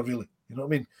be anyone, really. You know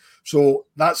what I mean? So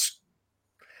that's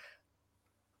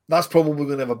probably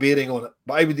going to have a bearing on it.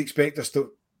 But I would expect us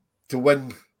to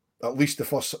win at least the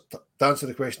first, to answer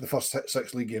the question, the first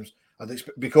 6 league games.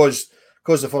 Because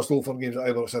the first Old Firm games at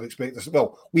Ibrox, I'd expect us.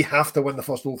 Well, we have to win the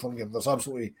first Old Firm game. There's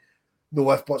absolutely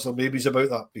no ifs, buts, or maybes about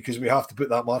that, because we have to put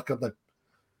that marker down.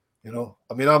 You know,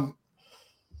 I mean, I'm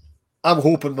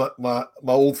hoping that my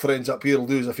old friends up here will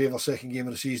do us a favour second game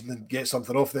of the season and get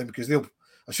something off them, because they'll.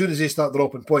 As soon as they start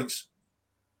dropping points,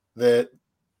 the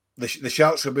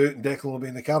Sharks will be out and Declan will be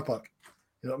in the car park.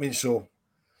 You know what I mean? So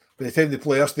by the time they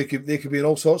play us, they could be in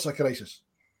all sorts of crisis.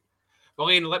 Well,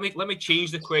 Ian, let me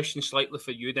change the question slightly for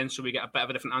you then, so we get a bit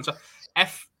of a different answer.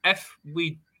 If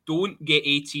we don't get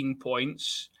 18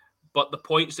 points, but the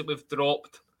points that we've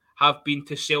dropped have been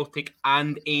to Celtic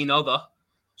and another,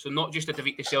 so not just a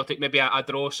defeat to Celtic, maybe a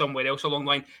draw somewhere else along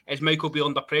the line, is Michael Beale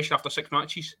under pressure after 6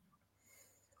 matches?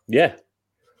 Yeah.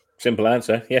 Simple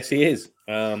answer. Yes, he is.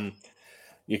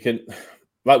 You can,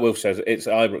 like Wilf says, it's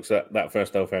Ibrox that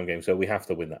first Old Firm game, so we have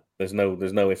to win that. There's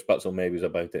no ifs, buts, or maybes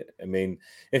about it. I mean,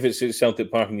 if it's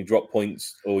Celtic Park and you drop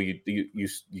points, or you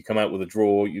come out with a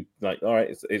draw, you like, all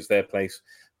right, it's their place.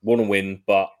 Want to win,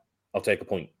 but I'll take a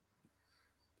point.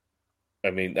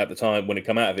 I mean, at the time when it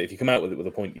come out of it, if you come out with it with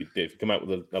a point, you do. If you come out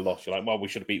with a loss, you're like, well, we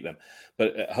should have beat them.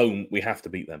 But at home, we have to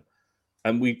beat them,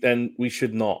 and we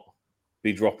should not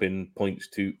be dropping points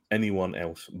to anyone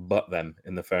else but them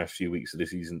in the first few weeks of the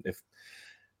season. If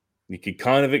you could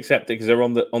kind of accept it because they're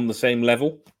on the same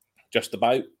level, just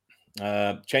about.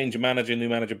 Change of manager, new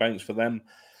manager bounce for them.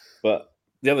 But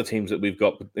the other teams that we've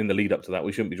got in the lead up to that,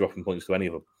 we shouldn't be dropping points to any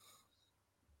of them.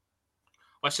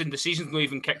 Listen, the season's not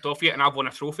even kicked off yet, and I've won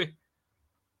a trophy.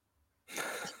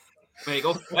 There you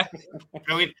go.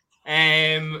 Brilliant.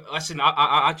 Listen,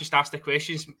 I just asked the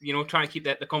questions, trying to keep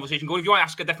the conversation going. If you want to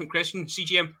ask a different question,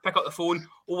 CGM, pick up the phone,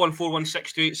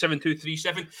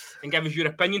 01416287237, and give us your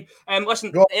opinion.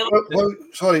 Listen, Rob,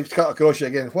 sorry to cut across you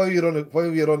again. While you're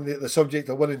on the subject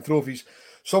of winning trophies,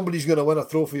 somebody's going to win a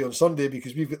trophy on Sunday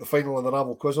because we've got the final of the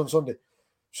Rabble quiz on Sunday.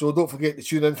 So don't forget to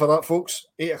tune in for that, folks.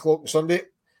 8 o'clock on Sunday.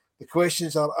 The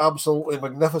questions are absolutely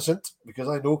magnificent because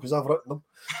I know, because I've written them.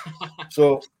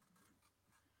 So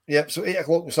 8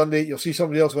 o'clock on Sunday, you'll see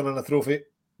somebody else winning a trophy.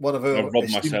 One of our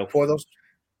esteemed fathers.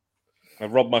 I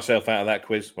robbed myself out of that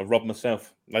quiz. I robbed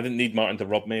myself. I didn't need Martin to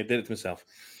rob me. I did it to myself.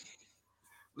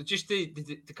 Just to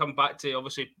come back to,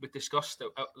 obviously, we discussed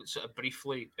sort of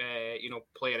briefly,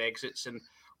 player exits, and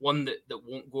one that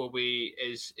won't go away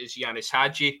is Yanis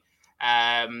Hadji.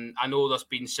 I know there's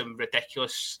been some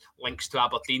ridiculous links to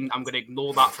Aberdeen. I'm going to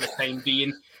ignore that for the time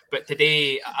being. But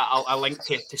today, I linked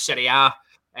to Serie A,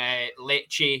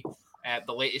 Lecce,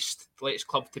 the latest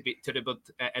club to be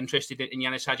interested in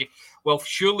Yanis Hadji. Well,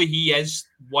 surely he is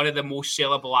one of the most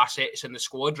sellable assets in the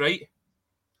squad, right?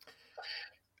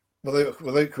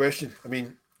 Without question. I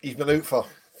mean, he's been out for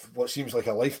what seems like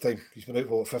a lifetime. He's been out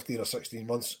for 15 or 16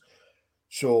 months.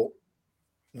 So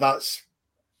that's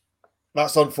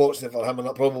unfortunate for him, and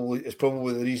that is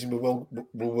probably the reason we're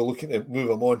looking to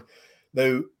move him on.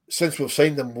 Now, since we've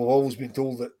signed him, we've always been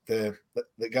told that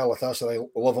Galatasaray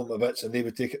love him to bits, and they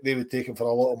would take him for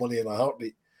a lot of money in a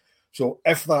heartbeat. So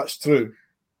if that's true,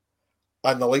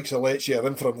 and the likes of Lecce are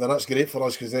in for him, then that's great for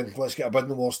us, because then let's get a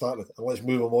bidding war started and let's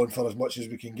move him on for as much as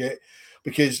we can get.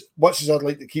 Because much as I'd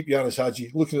like to keep Yanis Hadji,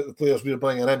 looking at the players we're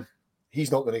bringing in,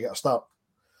 he's not going to get a start.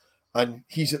 And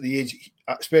he's at the age,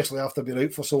 especially after being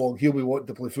out for so long, he'll be wanting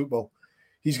to play football.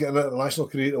 He's got an international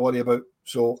career to worry about.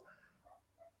 So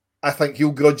I think he'll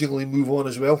grudgingly move on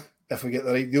as well if we get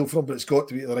the right deal for him, but it's got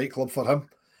to be the right club for him.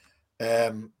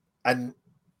 And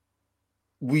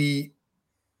we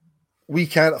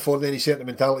can't afford any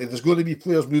sentimentality. There's going to be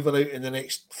players moving out in the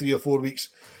next 3 or 4 weeks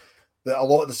that a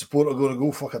lot of the support are going to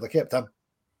go, fuck it, I kept him.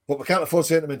 But we can't afford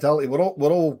sentimentality. We're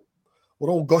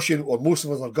all gushing, or most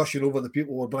of us are gushing over the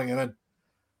people we're bringing in.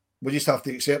 We just have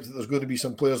to accept that there's going to be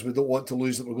some players we don't want to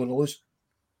lose that we're going to lose.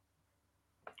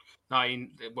 No,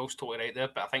 Will's totally right there,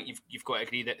 but I think you've got to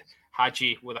agree that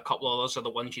Hadji, with a couple of others, are the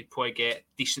ones you'd probably get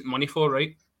decent money for,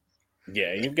 right?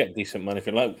 Yeah, you get decent money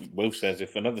for. Like Will says,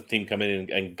 if another team come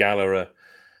in and Galera,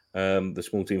 the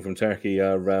small team from Turkey,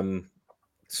 are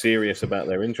serious about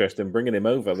their interest in bringing him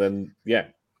over, then yeah,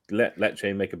 let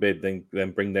Lecce make a bid,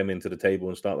 then bring them into the table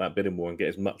and start that bidding war and get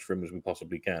as much from as we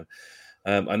possibly can.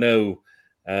 I know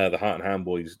the Heart and Hand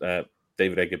boys,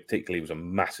 David Egger particularly, was a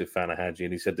massive fan of Hadji,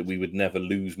 and he said that we would never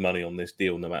lose money on this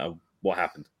deal no matter what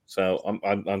happened. So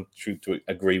I'm true to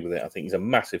agree with it. I think he's a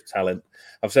massive talent.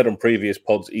 I've said on previous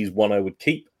pods he's one I would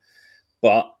keep,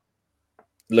 but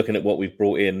looking at what we've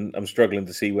brought in, I'm struggling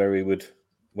to see where he would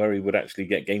actually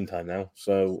get game time now.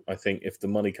 So I think if the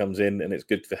money comes in and it's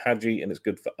good for Hadji and it's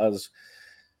good for us,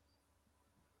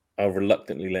 I'll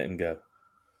reluctantly let him go.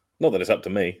 Not that it's up to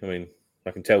me. I mean,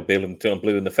 I can tell Bill and turn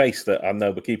blue in the face that I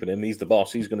know we're keeping him. He's the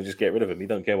boss. He's going to just get rid of him. He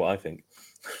don't care what I think.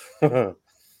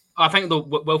 I think, though,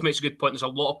 Wilf makes a good point. There's a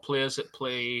lot of players that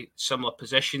play similar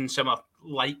positions, similar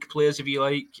like players, if you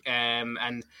like,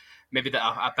 and maybe that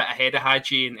are a bit ahead of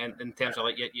Hadji in terms of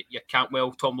like your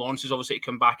Cantwell. Tom Lawrence is obviously to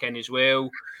come back in as well.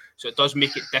 So it does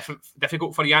make it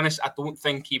difficult for Yanis. I don't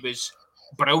think he was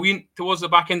brilliant towards the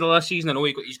back end of last season. I know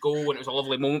he got his goal and it was a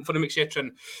lovely moment for him, etc.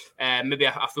 And maybe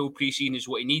a full pre-season is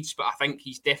what he needs. But I think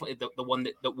he's definitely the one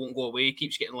that won't go away. He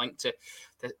keeps getting linked to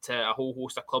a whole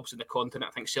host of clubs in the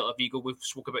continent. I think Celta Vigo we've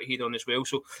spoke about here on as well.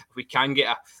 So if we can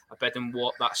get a bid in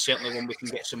what, that's certainly one we can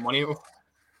get some money out of.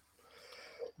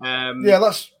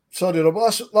 That's sorry, Rob.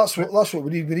 That's what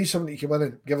we need. We need somebody to come in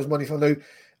and give us money for now.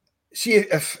 See,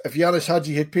 if Yanis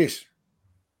Hadji had pace,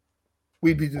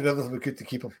 we'd be doing everything we could to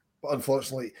keep him. But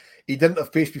unfortunately, he didn't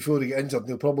have pace before he got injured.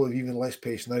 He'll probably have even less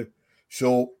pace now.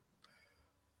 So,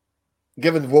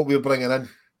 given what we're bringing in,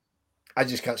 I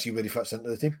just can't see where he fits into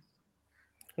the team.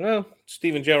 Well,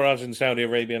 Steven Gerrard's in Saudi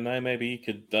Arabia now. Maybe he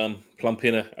could plump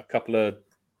in a couple of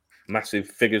massive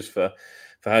figures for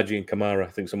Hadji and Kamara. I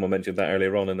think someone mentioned that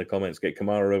earlier on in the comments. Get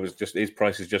Kamara over, his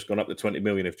price has just gone up to 20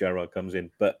 million if Gerrard comes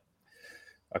in. But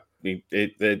I mean,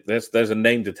 there's a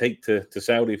name to take to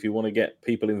Saudi if you want to get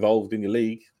people involved in your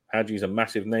league. Hadji's a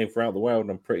massive name throughout the world,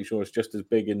 and I'm pretty sure it's just as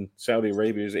big in Saudi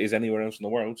Arabia as it is anywhere else in the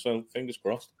world. So fingers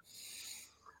crossed.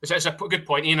 It's a good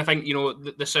point, Ian. I think,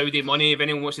 the Saudi money, if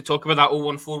anyone wants to talk about that,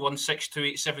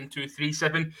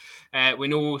 01416287237. We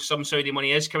know some Saudi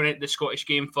money is coming into the Scottish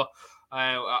game for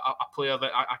a player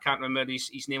that I can't remember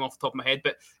his name off the top of my head,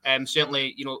 but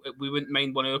certainly, we wouldn't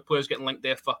mind one of our players getting linked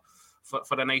there for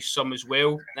a nice sum as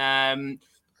well.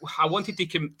 I wanted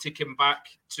to come back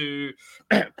to,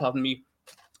 pardon me,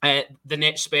 the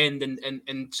net spend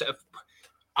and sort of,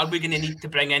 are we going to need to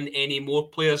bring in any more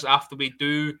players after we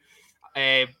do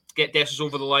get Dessers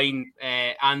over the line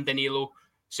and Danilo?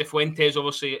 Cifuentes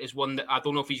obviously is one that I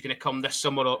don't know if he's going to come this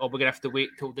summer or we're going to have to wait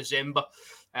till December.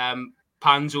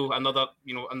 Panzo,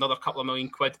 another couple of million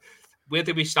quid. Where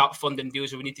do we start funding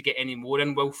deals if we need to get any more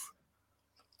in, Wilf?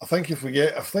 I think if we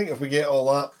get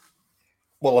all that,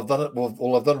 we'll have done it.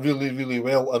 We'll have done really, really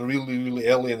well and really, really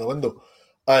early in the window.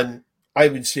 And I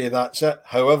would say that's it.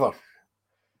 However,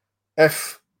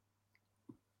 if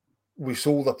we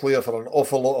sold a player for an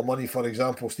awful lot of money, for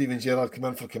example, Steven Gerrard came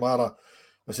in for Kamara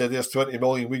and said, "There's 20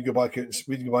 million, we'd go back out and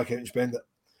spend it."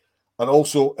 And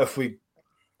also, if we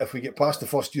get past the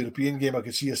first European game, I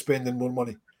could see us spending more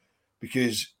money,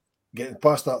 because getting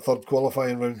past that third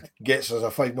qualifying round gets us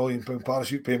a £5 million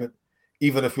parachute payment,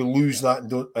 even if we lose that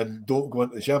and don't go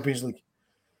into the Champions League.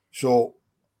 So,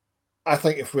 I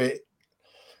think if we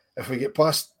get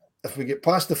past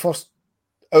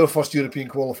our first European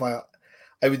qualifier,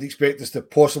 I would expect us to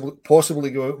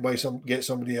possibly go out and get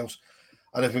somebody else.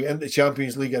 And if we get into the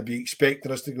Champions League, I'd be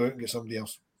expecting us to go out and get somebody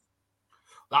else.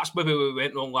 That's maybe we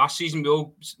went wrong last season. We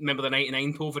all remember the night in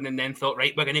Eindhoven and then thought,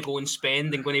 right, we're going to go and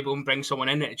spend and going to go and bring someone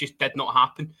in. It just did not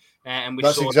happen.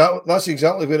 That's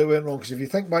exactly where it went wrong. Because if you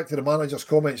think back to the manager's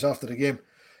comments after the game,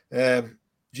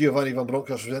 Giovanni Van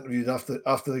Bronckhorst was interviewed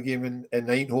after the game in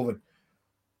Eindhoven,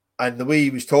 and the way he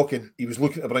was talking, he was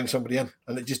looking to bring somebody in,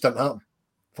 and it just didn't happen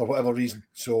for whatever reason.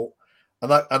 So,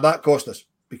 and that cost us,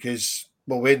 because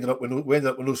we ended up with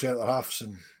no centre halves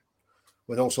and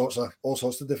with all sorts of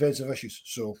defensive issues.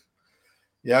 So,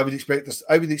 yeah, I would expect us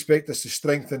to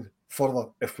strengthen further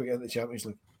if we get into the Champions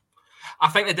League. I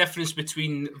think the difference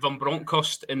between Van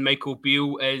Bronckhorst and Michael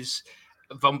Beale is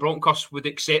Van Bronckhorst would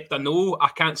accept a no. I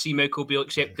can't see Michael Beale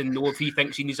accepting no if he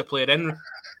thinks he needs a player in.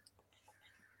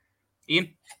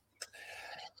 Ian?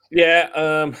 Yeah,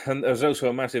 and there's also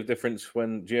a massive difference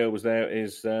when Gio was there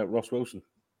is Ross Wilson.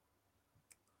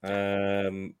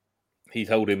 He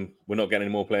told him, we're not getting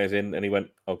any more players in, and he went,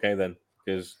 okay then,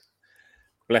 because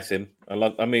bless him.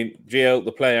 Gio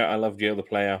the player, I love Gio the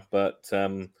player, but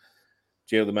Gio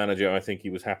the manager, I think he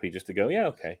was happy just to go, yeah,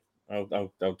 okay,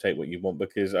 I'll take what you want,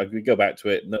 because we go back to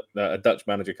it, a Dutch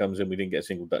manager comes in, we didn't get a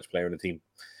single Dutch player in the team.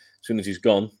 As soon as he's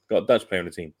gone, got a Dutch player in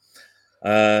the team.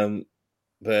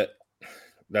 But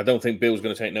I don't think Bill's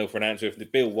going to take no for an answer.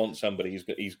 If Bill wants somebody,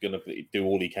 he's going to do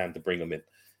all he can to bring them in.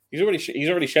 He's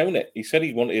already shown it. He said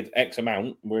he wanted X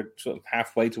amount. We're sort of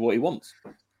halfway to what he wants.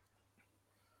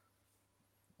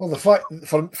 Well, the fact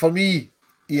for me,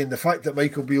 Ian, the fact that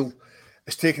Michael Beale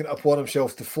has taken it upon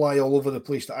himself to fly all over the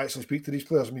place to actually speak to these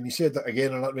players. I mean, he said that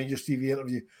again on that Rangers TV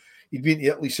interview. He'd been to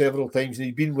Italy several times, and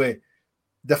he'd been with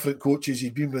different coaches.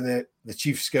 He'd been with the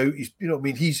chief scout.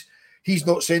 He's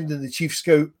not sending the chief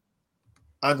scout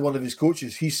and one of his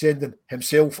coaches. He's sending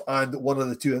himself and one of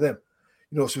the two of them.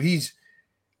 So he's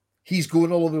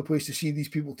going all over the place to see these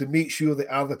people to make sure they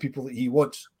are the people that he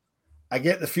wants. I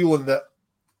get the feeling that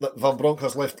Van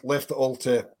Bronckhorst left it all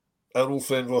to our old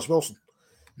friend Ross Wilson.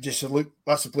 Just said, look,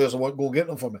 that's the players I want, go get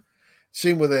them for me.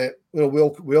 Same with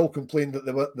we all complained that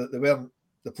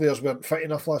the players weren't fit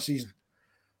enough last season.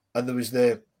 And there was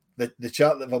the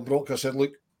chat that Van Bronckhorst said,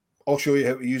 look, I'll show you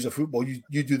how to use a football.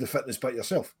 You do the fitness bit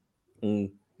yourself.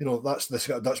 That's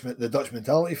the Dutch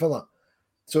mentality for that.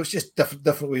 So it's just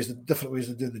different ways of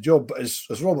doing the job. But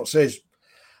as Robert says,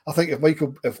 I think if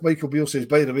Michael Beale says,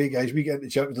 by the way, guys, we get into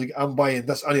the Champions League, I'm buying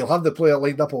this, and he'll have the player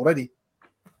lined up already,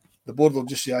 the board will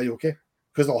just say, are you okay?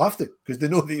 Because they'll have to, because they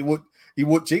know that he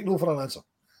won't take no for an answer.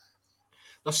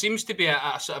 There seems to be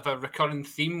a sort of a recurring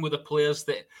theme with the players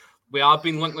that we are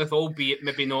being linked with, albeit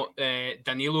maybe not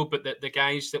Danilo, but the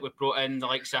guys that we brought in, the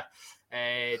likes of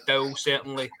Dow,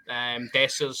 certainly,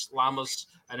 Dessers, Lammers,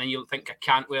 and then you'll think of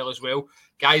Cantwell as well.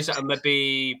 Guys that are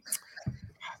maybe,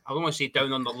 I don't want to say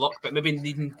down on the luck, but maybe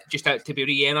needing just out to be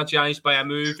re-energised by a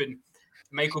move. And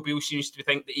Michael Beale seems to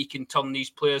think that he can turn these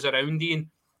players around,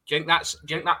 Ian. Do you think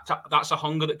that's a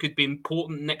hunger that could be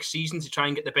important next season to try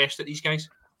and get the best at these guys?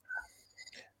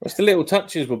 It's the little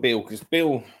touches with Beale, because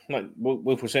Beale, like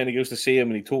Wilf was saying, he goes to see him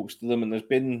and he talks to them, and there's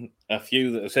been a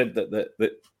few that have said that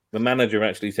the manager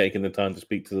actually taking the time to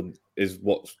speak to them is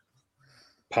what's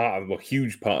a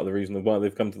huge part of the reason of why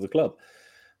they've come to the club.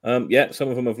 Some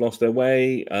of them have lost their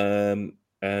way.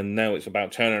 and now it's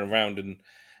about turning around and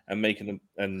making them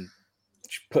and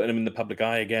putting them in the public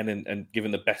eye again and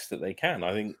giving the best that they can.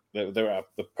 I think they're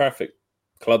the perfect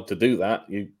club to do that.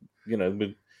 You know,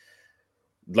 with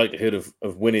likelihood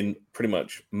of winning pretty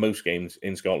much most games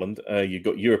in Scotland, you've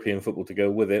got European football to go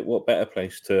with it. What better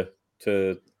place to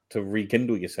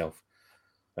rekindle yourself?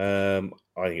 I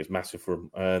think it's massive for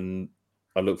them, and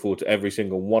I look forward to every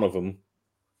single one of them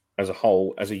as a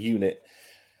whole, as a unit,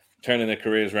 turning their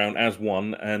careers around as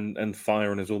one and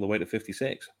firing us all the way to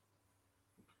 56.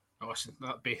 Awesome.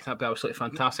 That'd be absolutely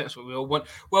fantastic. That's what we all want.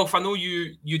 Well, if I know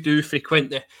you do frequent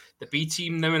the B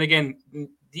team now and again,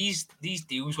 these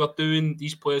deals we're doing,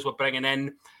 these players we're bringing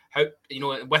in, how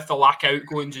with the lack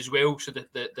outgoings as well, so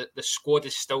that the squad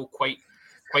is still quite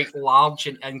large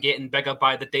and getting bigger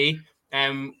by the day.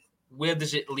 Where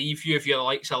does it leave you if you're the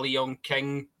likes of Leon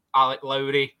King, Alec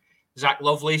Lowry, Zach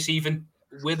Lovelace even?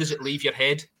 Where does it leave your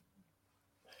head?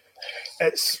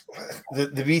 It's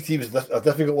the B team is a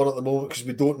difficult one at the moment because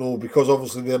we don't know, because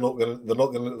obviously they're not going into the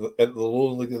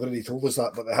lower league. They've already told us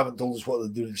that, but they haven't told us what they're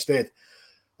doing instead.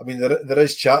 I mean, there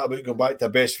is chat about going back to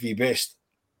best v best,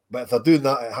 but if they're doing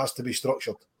that, it has to be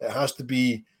structured. It has to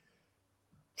be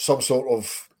some sort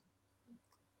of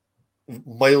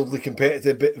mildly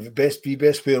competitive best v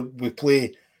best where we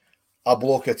play a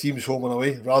block of teams home and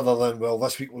away, rather than, well,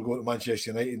 this week we're going to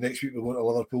Manchester United, next week we're going to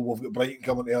Liverpool, we've got Brighton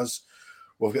coming to us,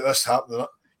 we've got this happening.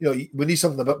 We need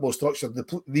something a bit more structured.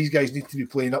 These guys need to be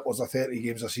playing upwards of 30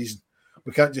 games a season.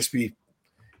 We can't just be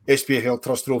SPFL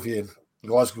Trust Trophy and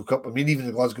Glasgow Cup. I mean, even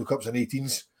the Glasgow Cup's in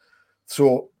 18s.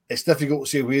 So it's difficult to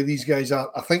say where these guys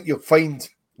are. I think you'll find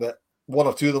that one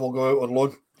or two of them will go out on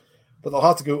loan, but they'll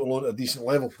have to go out on loan at a decent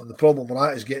level. And the problem with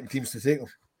that is getting teams to take them.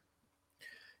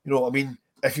 I mean,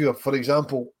 if you, for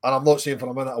example, and I'm not saying for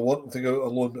a minute I want them to go out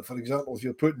on loan, but for example, if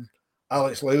you're putting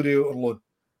Alex Lowry out on loan,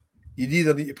 you'd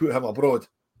either need to put him abroad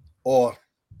or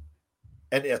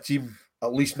into a team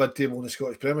at least mid-table in the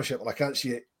Scottish Premiership. And I can't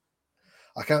see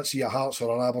a Hearts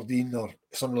or an Aberdeen or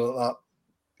something like that,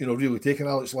 really taking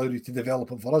Alex Lowry to develop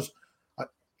him for us.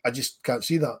 I just can't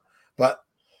see that. But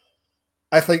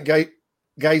I think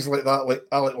guys like that, like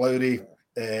Alec Lowry,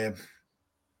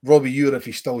 Robbie Ure, if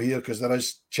he's still here, because there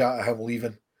is chat of him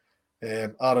leaving,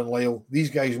 Aaron Lyle, these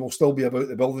guys will still be about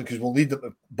the building because we'll need them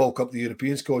to bulk up the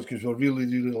European squad because we're really,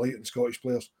 really light on Scottish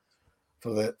players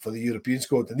for the European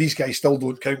squad. And these guys still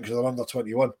don't count because they're under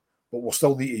 21, but we'll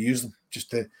still need to use them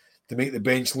just to make the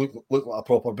bench look like a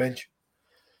proper bench.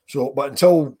 So, but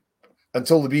until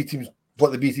the B teams,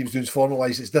 what the B teams do is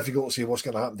formalise, it's difficult to say what's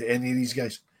going to happen to any of these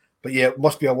guys. But yeah, it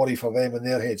must be a worry for them in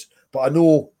their heads. But I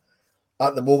know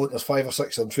at the moment there's 5 or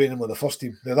 6 in training with the first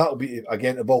team. Now that'll be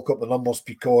again to bulk up the numbers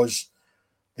because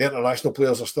the international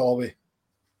players are still away.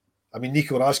 I mean,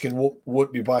 Nico Raskin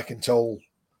won't be back until,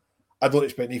 I don't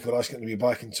expect Nico Raskin to be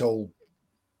back until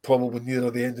probably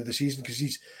nearer the end of the season because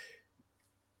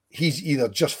he's either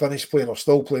just finished playing or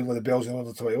still playing with the Belgian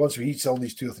under 21, so he still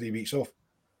needs 2 or 3 weeks off.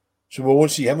 So we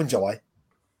won't see him in July,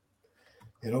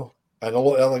 and a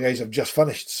lot of other guys have just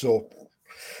finished. So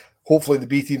hopefully the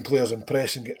B team players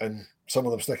impress and some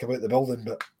of them stick about the building.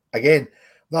 But again,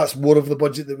 that's more of the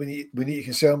budget that we need to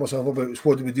concern ourselves about. Is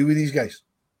what do we do with these guys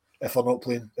if they're not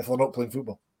playing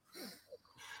football?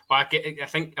 Well, I think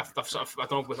I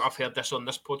don't know if I've heard this on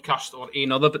this podcast or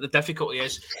another, but the difficulty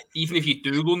is even if you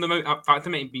do loan them out, in fact, it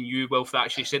might have been you, Wilf, that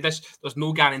actually said this. There's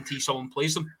no guarantee someone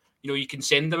plays them. You can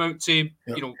send them out to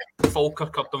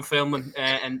Falkirk or Dunfermline,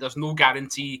 and there's no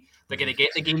guarantee they're going to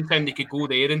get the game time. They could go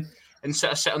there and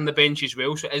sit on the bench as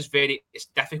well. So it's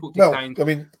difficult to try and. I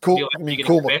mean, Cole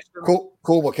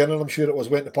McKinnon, I'm sure it was,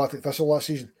 went to Partick Thistle last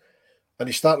season, and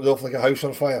he started off like a house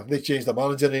on fire. They changed the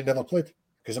manager and he never played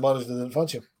because the manager didn't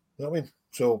fancy him. You know what I mean?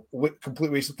 So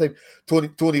complete waste of time.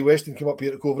 Tony Weston came up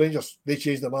here to Cove Rangers. They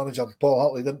changed the manager. Paul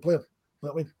Hartley didn't play him. You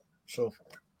know what I mean? So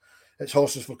it's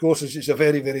horses for courses. It's a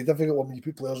very, very difficult one when you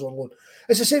put players on loan.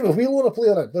 It's the same if we loan a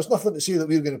player in. There's nothing to say that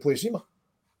we're going to play Seema.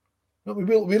 No,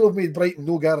 we'll have made Brighton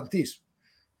no guarantees.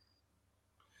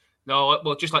 No,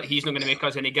 well, just like he's not going to make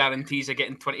us any guarantees of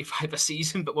getting 25 a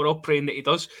season, but we're all praying that he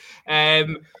does.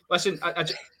 Listen,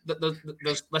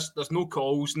 there's no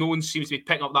calls. No one seems to be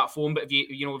picking up that phone. But if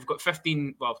we've got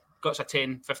 15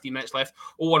 minutes left.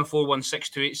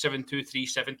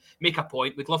 01416287237. Make a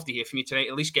point. We'd love to hear from you tonight.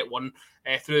 At least get one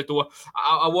through the door.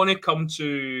 I want to come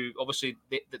to obviously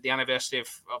the anniversary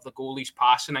of the goalie's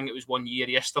passing. I think it was 1 year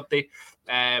yesterday.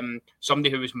 Somebody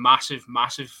who was massive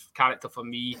character for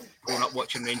me growing up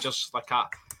watching Rangers. Like I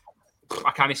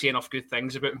can't say enough good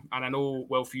things about him. And I know,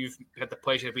 Wilf, you've had the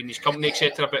pleasure of being in his company,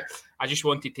 etc. But I just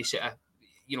wanted to sort of,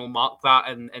 mark that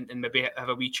and maybe have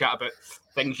a wee chat about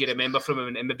things you remember from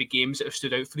him and maybe games that have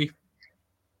stood out for you.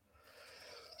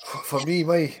 For me,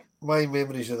 my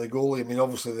memories of the goalie. I mean,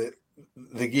 obviously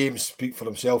the games speak for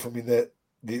himself. I mean, that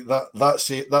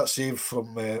save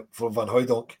from Van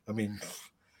Hooijdonk. I mean,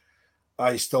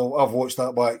 I've watched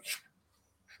that back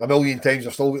a million times.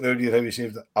 I've still got no idea how he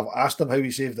saved it. I've asked him how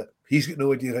he saved it. He's got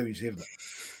no idea how he saved it.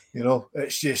 You know,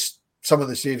 it's just some of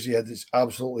the saves he had is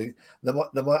absolutely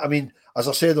I mean, as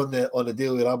I said on the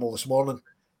Daily Rabble this morning,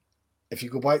 if you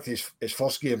go back to his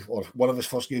first game, or one of his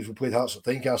first games, we played Hearts at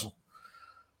Tynecastle,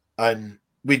 and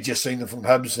we'd just signed him from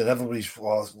Hibs, and everybody's,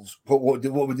 what we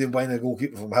doing buying a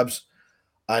goalkeeper from Hibs?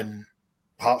 And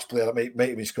Hearts player, it might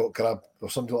have been Scott Crabbe or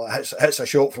something like that, hits a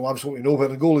shot from absolutely nowhere,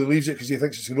 and the goalie leaves it because he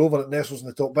thinks it's going over, and it nestles in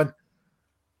the top bin.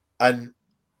 And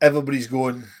everybody's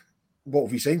going, what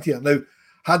have we signed here? Now,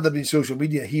 had there been social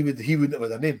media, he wouldn't have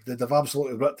had a name. They'd have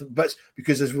absolutely ripped it bits,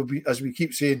 because as we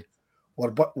keep saying,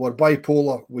 we're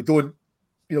bipolar. We don't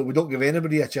give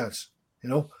anybody a chance, you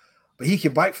know. But he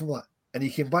came back from that, and he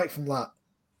came back from that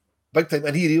big time,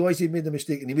 and he realised he'd made the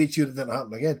mistake, and he made sure it didn't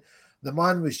happen again. The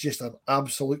man was just an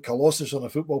absolute colossus on a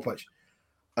football pitch,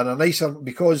 and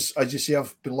because, as you say,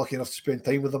 I've been lucky enough to spend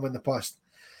time with him in the past,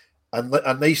 and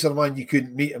a nicer man you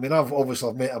couldn't meet. I mean, I've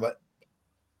met him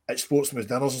at sportsmen's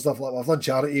dinners and stuff like that. I've done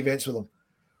charity events with him,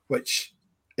 which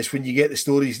is when you get the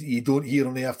stories that you don't hear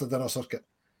on the after dinner circuit.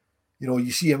 You know,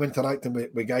 you see him interacting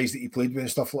with guys that he played with and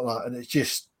stuff like that, and it's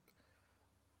just,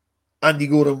 Andy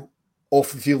Gorham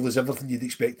off the field is everything you'd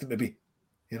expect him to be,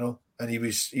 you know. And he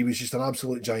was just an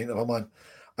absolute giant of a man.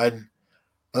 And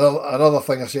another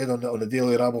thing I said on the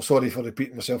Daily Rabble, sorry for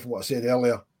repeating myself from what I said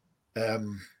earlier,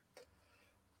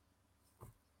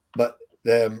 but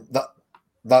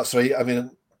that's right. I mean,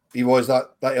 he was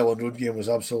that Ellen Road game was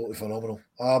absolutely phenomenal,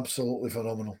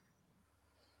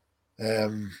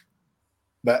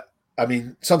 but I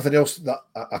mean, something else that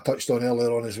I touched on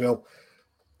earlier on as well.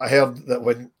 I heard that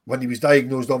when he was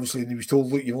diagnosed, obviously, and he was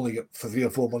told, look, you've only got 3 or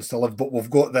 4 months to live, but we've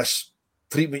got this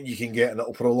treatment you can get, and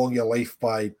it'll prolong your life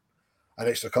by an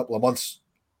extra couple of months.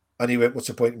 And he went, what's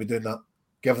the point in me doing that?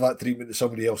 Give that treatment to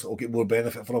somebody else that will get more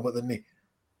benefit from it than me.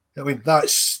 I mean,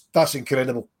 that's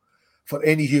incredible for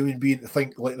any human being to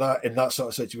think like that in that sort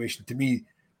of situation. To me,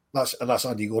 that's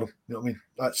Andy Gorham. You know what I mean?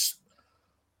 That's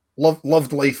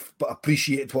loved life, but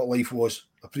appreciated what life was.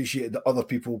 Appreciated that other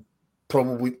people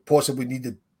possibly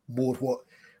needed more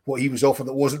what he was offered.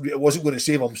 It wasn't going to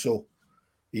save him. So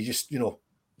he just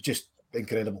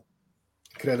incredible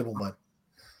man.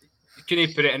 Can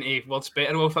you put it into words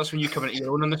better, Wolf? That's when you come into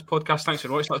your own on this podcast. Thanks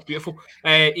very much. That's beautiful.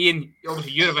 Ian,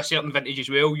 obviously you're of a certain vintage as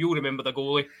well. You'll remember the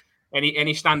goalie.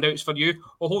 Any standouts for you?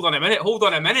 Oh, hold on a minute.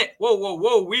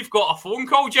 Whoa. We've got a phone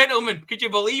call, gentlemen. Could you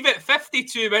believe it?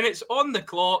 52 minutes on the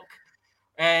clock.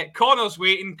 Connor's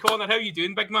waiting. Connor, how you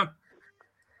doing, big man?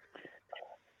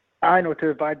 I know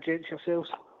too bad, gents, yourselves.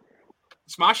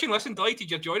 Smashing. Listen,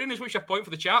 delighted you're joining us. What's your point for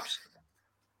the chaps?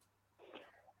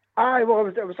 I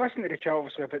was listening to the chat,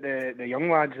 obviously, about the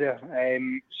young lads there.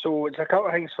 So it's a couple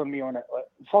of things for me on it.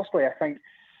 Firstly, I think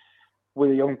with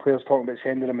the young players talking about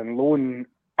sending them on loan,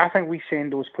 I think we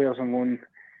send those players on loan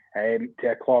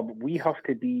to a club. We have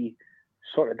to be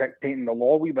sort of dictating the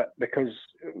law a wee bit, because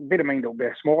bear in mind it'll be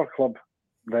a smaller club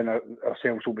than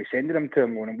ourselves will be sending them to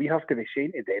on loan, and we have to be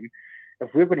saying to them,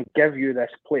 if we're going to give you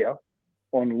this player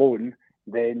on loan,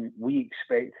 then we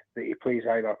expect that he plays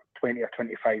either 20 or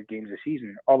 25 games a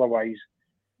season. Otherwise,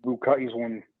 we'll cut his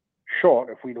loan short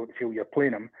if we don't feel you're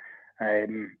playing him,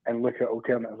 and look at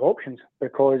alternative options,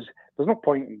 because there's no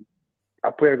point in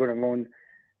a player going on loan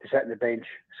to sit on the bench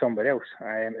somewhere else.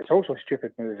 It's also a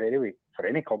stupid move anyway for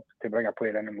any club to bring a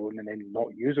player in on loan and then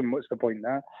not use him. What's the point in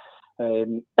that?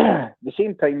 At the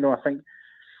same time, though, I think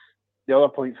the other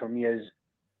point for me is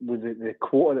with the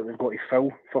quota that we've got to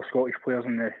fill for Scottish players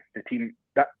in the team,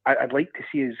 that I'd like to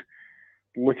see us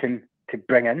looking to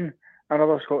bring in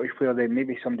another Scottish player, then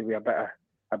maybe somebody with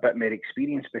a bit more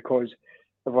experience, because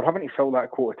if we're having to fill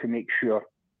that quota to make sure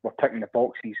we're ticking the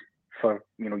boxes for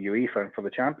UEFA and for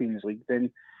the Champions League,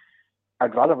 then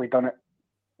I'd rather we've done it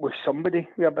with somebody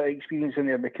with a bit of experience in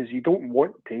there, because you don't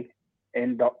want to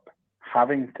end up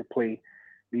having to play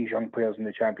these young players in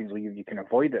the Champions League if you can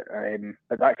avoid it.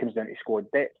 But that comes down to squad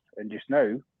depth. And just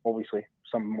now, obviously,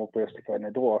 some more players to get in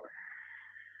the door.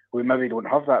 We maybe don't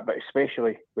have that, but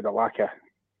especially with the lack of,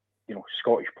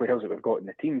 Scottish players that we've got in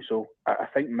the team. So I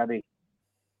think maybe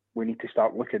we need to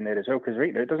start looking there as well, because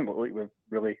right now it doesn't look like we've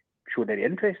really showed any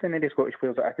interest in any Scottish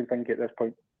players that I can think at this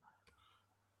point.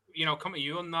 Come to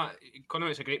you on that, Conor.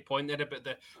 It's a great point there about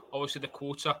obviously the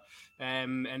quota,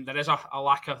 and there is a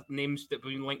lack of names that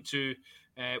we've been linked to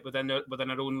within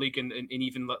our own league, and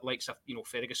even likes of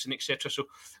Ferguson, etc. So,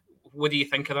 what do you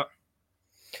think of that?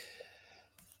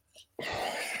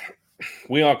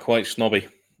 we are quite snobby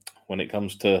when it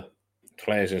comes to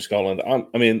players in Scotland. I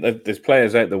mean, there's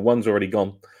players out there. One's already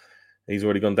gone. He's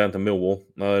already gone down to Millwall.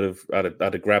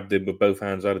 I'd have grabbed him with both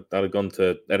hands. I'd have gone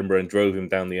to Edinburgh and drove him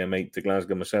down the M8 to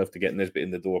Glasgow myself to get Nisbet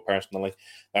in the door personally.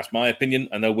 That's my opinion.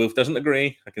 I know Wilf doesn't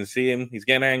agree. I can see him. He's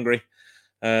getting angry.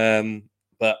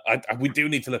 But we do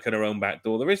need to look at our own back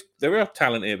door. There are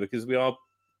talent here because we are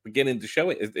beginning to show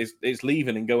it. It's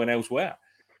leaving and going elsewhere.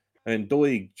 I mean,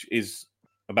 Doig is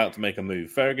about to make a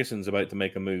move. Ferguson's about to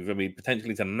make a move. I mean,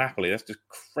 potentially to Napoli. That's just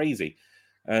crazy.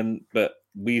 But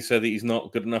we said that he's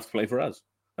not good enough to play for us.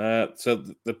 So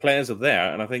the players are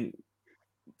there, and I think,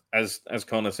 as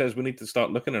Connor says, we need to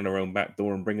start looking at our own back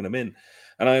door and bringing them in.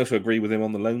 And I also agree with him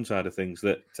on the loan side of things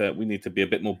that we need to be a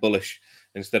bit more bullish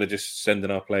instead of just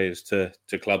sending our players to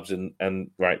clubs and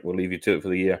right, we'll leave you to it for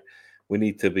the year. We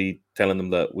need to be telling them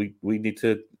that we need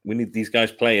these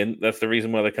guys playing. That's the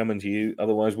reason why they're coming to you.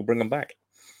 Otherwise, we'll bring them back.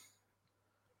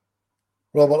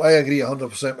 Robert, I agree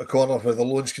 100% with Connor. Where the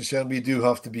loan's concerned, we do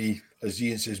have to be, as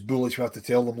Ian says, bullish. We have to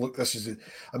tell them, look, this is it.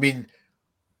 I mean,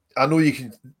 I know you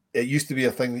can. It used to be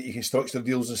a thing that you can structure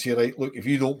deals and say, right, look, if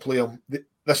you don't play them,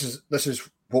 this is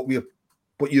what you're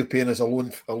paying as a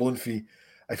loan fee.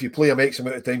 If you play them X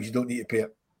amount of times, you don't need to pay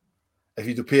it. If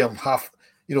you do pay them half,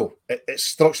 it's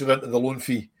structured into the loan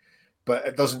fee, but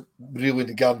it doesn't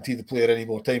really guarantee the player any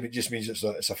more time. It just means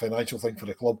it's a financial thing for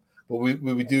the club. But we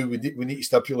need to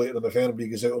stipulate them if anybody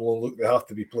goes out on loan. Look, they have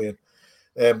to be playing.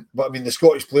 But I mean, the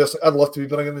Scottish players, I'd love to be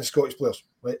bringing in Scottish players.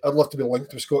 Right, I'd love to be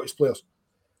linked with Scottish players.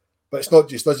 But it's not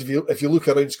just us. If you look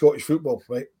around Scottish football,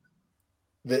 right,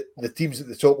 the teams at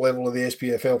the top level of the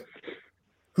SPFL,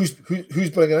 who's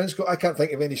bringing in Scottish? I can't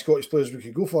think of any Scottish players we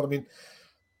could go for. I mean,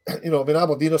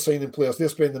 Aberdeen are signing players. They're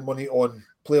spending money on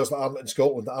players that aren't in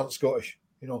Scotland, that aren't Scottish.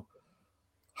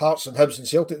 Hearts and Hibs and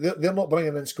Celtic, they're not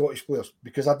bringing in Scottish players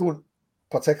because I don't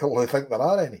particularly think there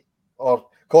are any. Or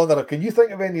Connor, can you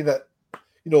think of any that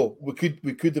we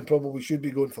could and probably should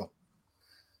be going for?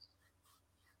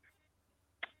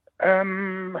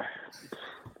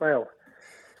 Well,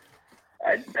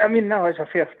 I mean, no, it's a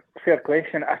fair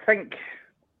question. I think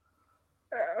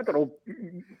I don't know.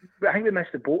 I think we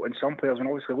missed the boat on some players, and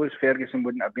obviously Lewis Ferguson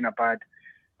wouldn't have been a bad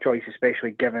choice,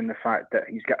 especially given the fact that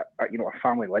he's got a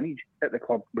family lineage at the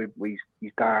club with his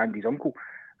dad and his uncle.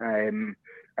 I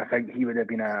think he would have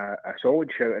been a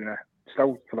solid shout, and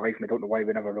still for the life of me, I don't know why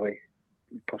we never really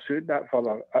pursued that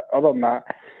further. Other than that,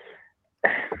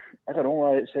 I don't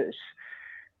know.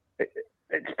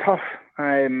 It's tough,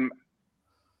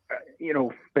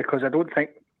 because I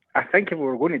think if we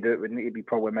were going to do it, we'd need to be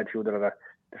probably a midfielder or a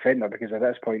defender, because at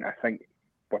this point, I think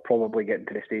we're probably getting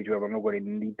to the stage where we're not going to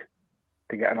need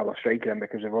to get another striker in,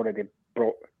 because we've already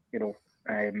brought, I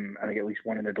think at least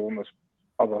one in the door, and there's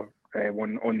other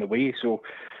one on the way. So,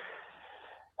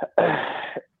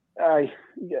 it's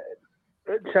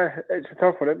a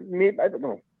tough one. Maybe, I don't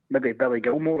know. Maybe Billy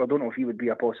Gilmore. I don't know if he would be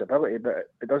a possibility, but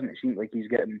it doesn't seem like he's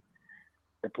getting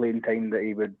the playing time that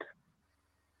he would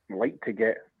like to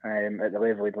get at the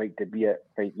level he'd like to be at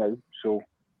right now. So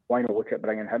why not look at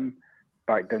bringing him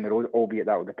back down the road? Albeit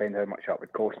that would depend how much that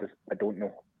would cost us. I don't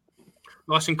know.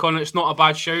 Listen, Connor, it's not a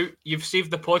bad shout. You've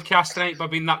saved the podcast tonight by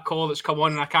being that call that's come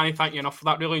on, and I can't thank you enough for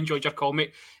that. Really enjoyed your call,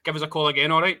 mate. Give us a call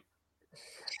again, all right?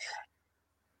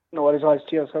 No worries, guys.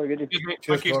 Cheers. Have a good day.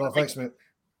 Cheers, Connor. Thanks, mate.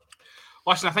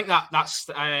 Listen, I think that's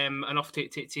enough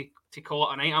to call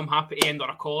it a night. I'm happy to end on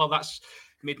a caller. That's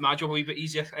made my job a wee bit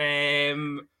easier.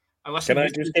 Listen, can I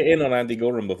just get in on Andy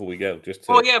Gorham before we go?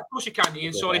 Oh yeah, of course you can,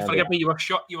 Ian. Sorry, forgive me. You were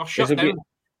shut down.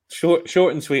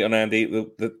 Short and sweet on Andy.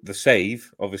 The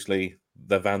save, obviously,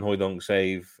 the Van Hooijdonk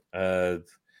save.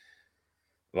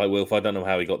 Like Wilf, I don't know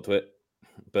how he got to it,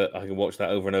 but I can watch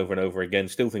that over and over and over again.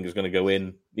 Still think it's going to go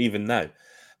in, even now.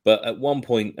 But at one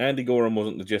point, Andy Gorham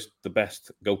wasn't just the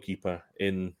best goalkeeper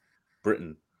in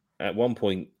Britain. At one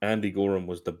point, Andy Gorham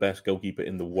was the best goalkeeper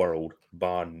in the world,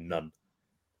 bar none.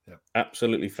 Yeah.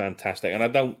 Absolutely fantastic. And I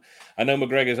know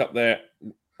McGregor's up there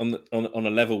on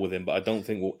a level with him, but I don't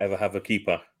think we'll ever have a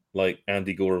keeper like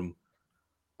Andy Gorham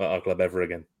at our club ever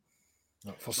again.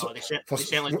 For 6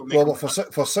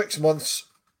 months,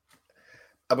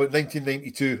 about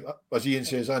 1992, as Ian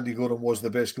says, Andy Gorham was the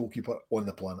best goalkeeper on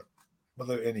the planet,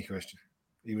 without any question.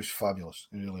 He was fabulous.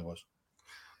 He really was.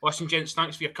 Listen, gents,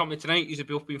 thanks for your company tonight. You've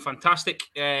both been fantastic.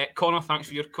 Connor, thanks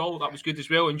for your call. That was good as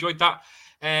well. Enjoyed that.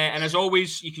 And as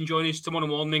always, you can join us tomorrow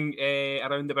morning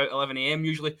around about 11 a.m.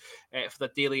 usually for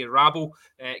the daily Rabble.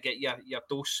 Get your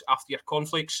dose after your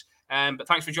cornflakes. But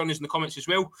thanks for joining us in the comments as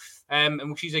well. And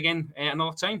we'll see you again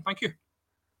another time. Thank you.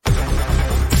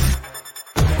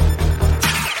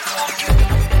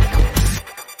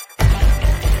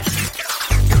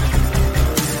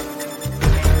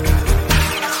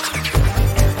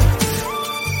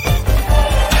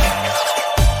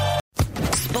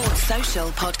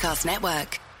 Social Podcast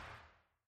Network.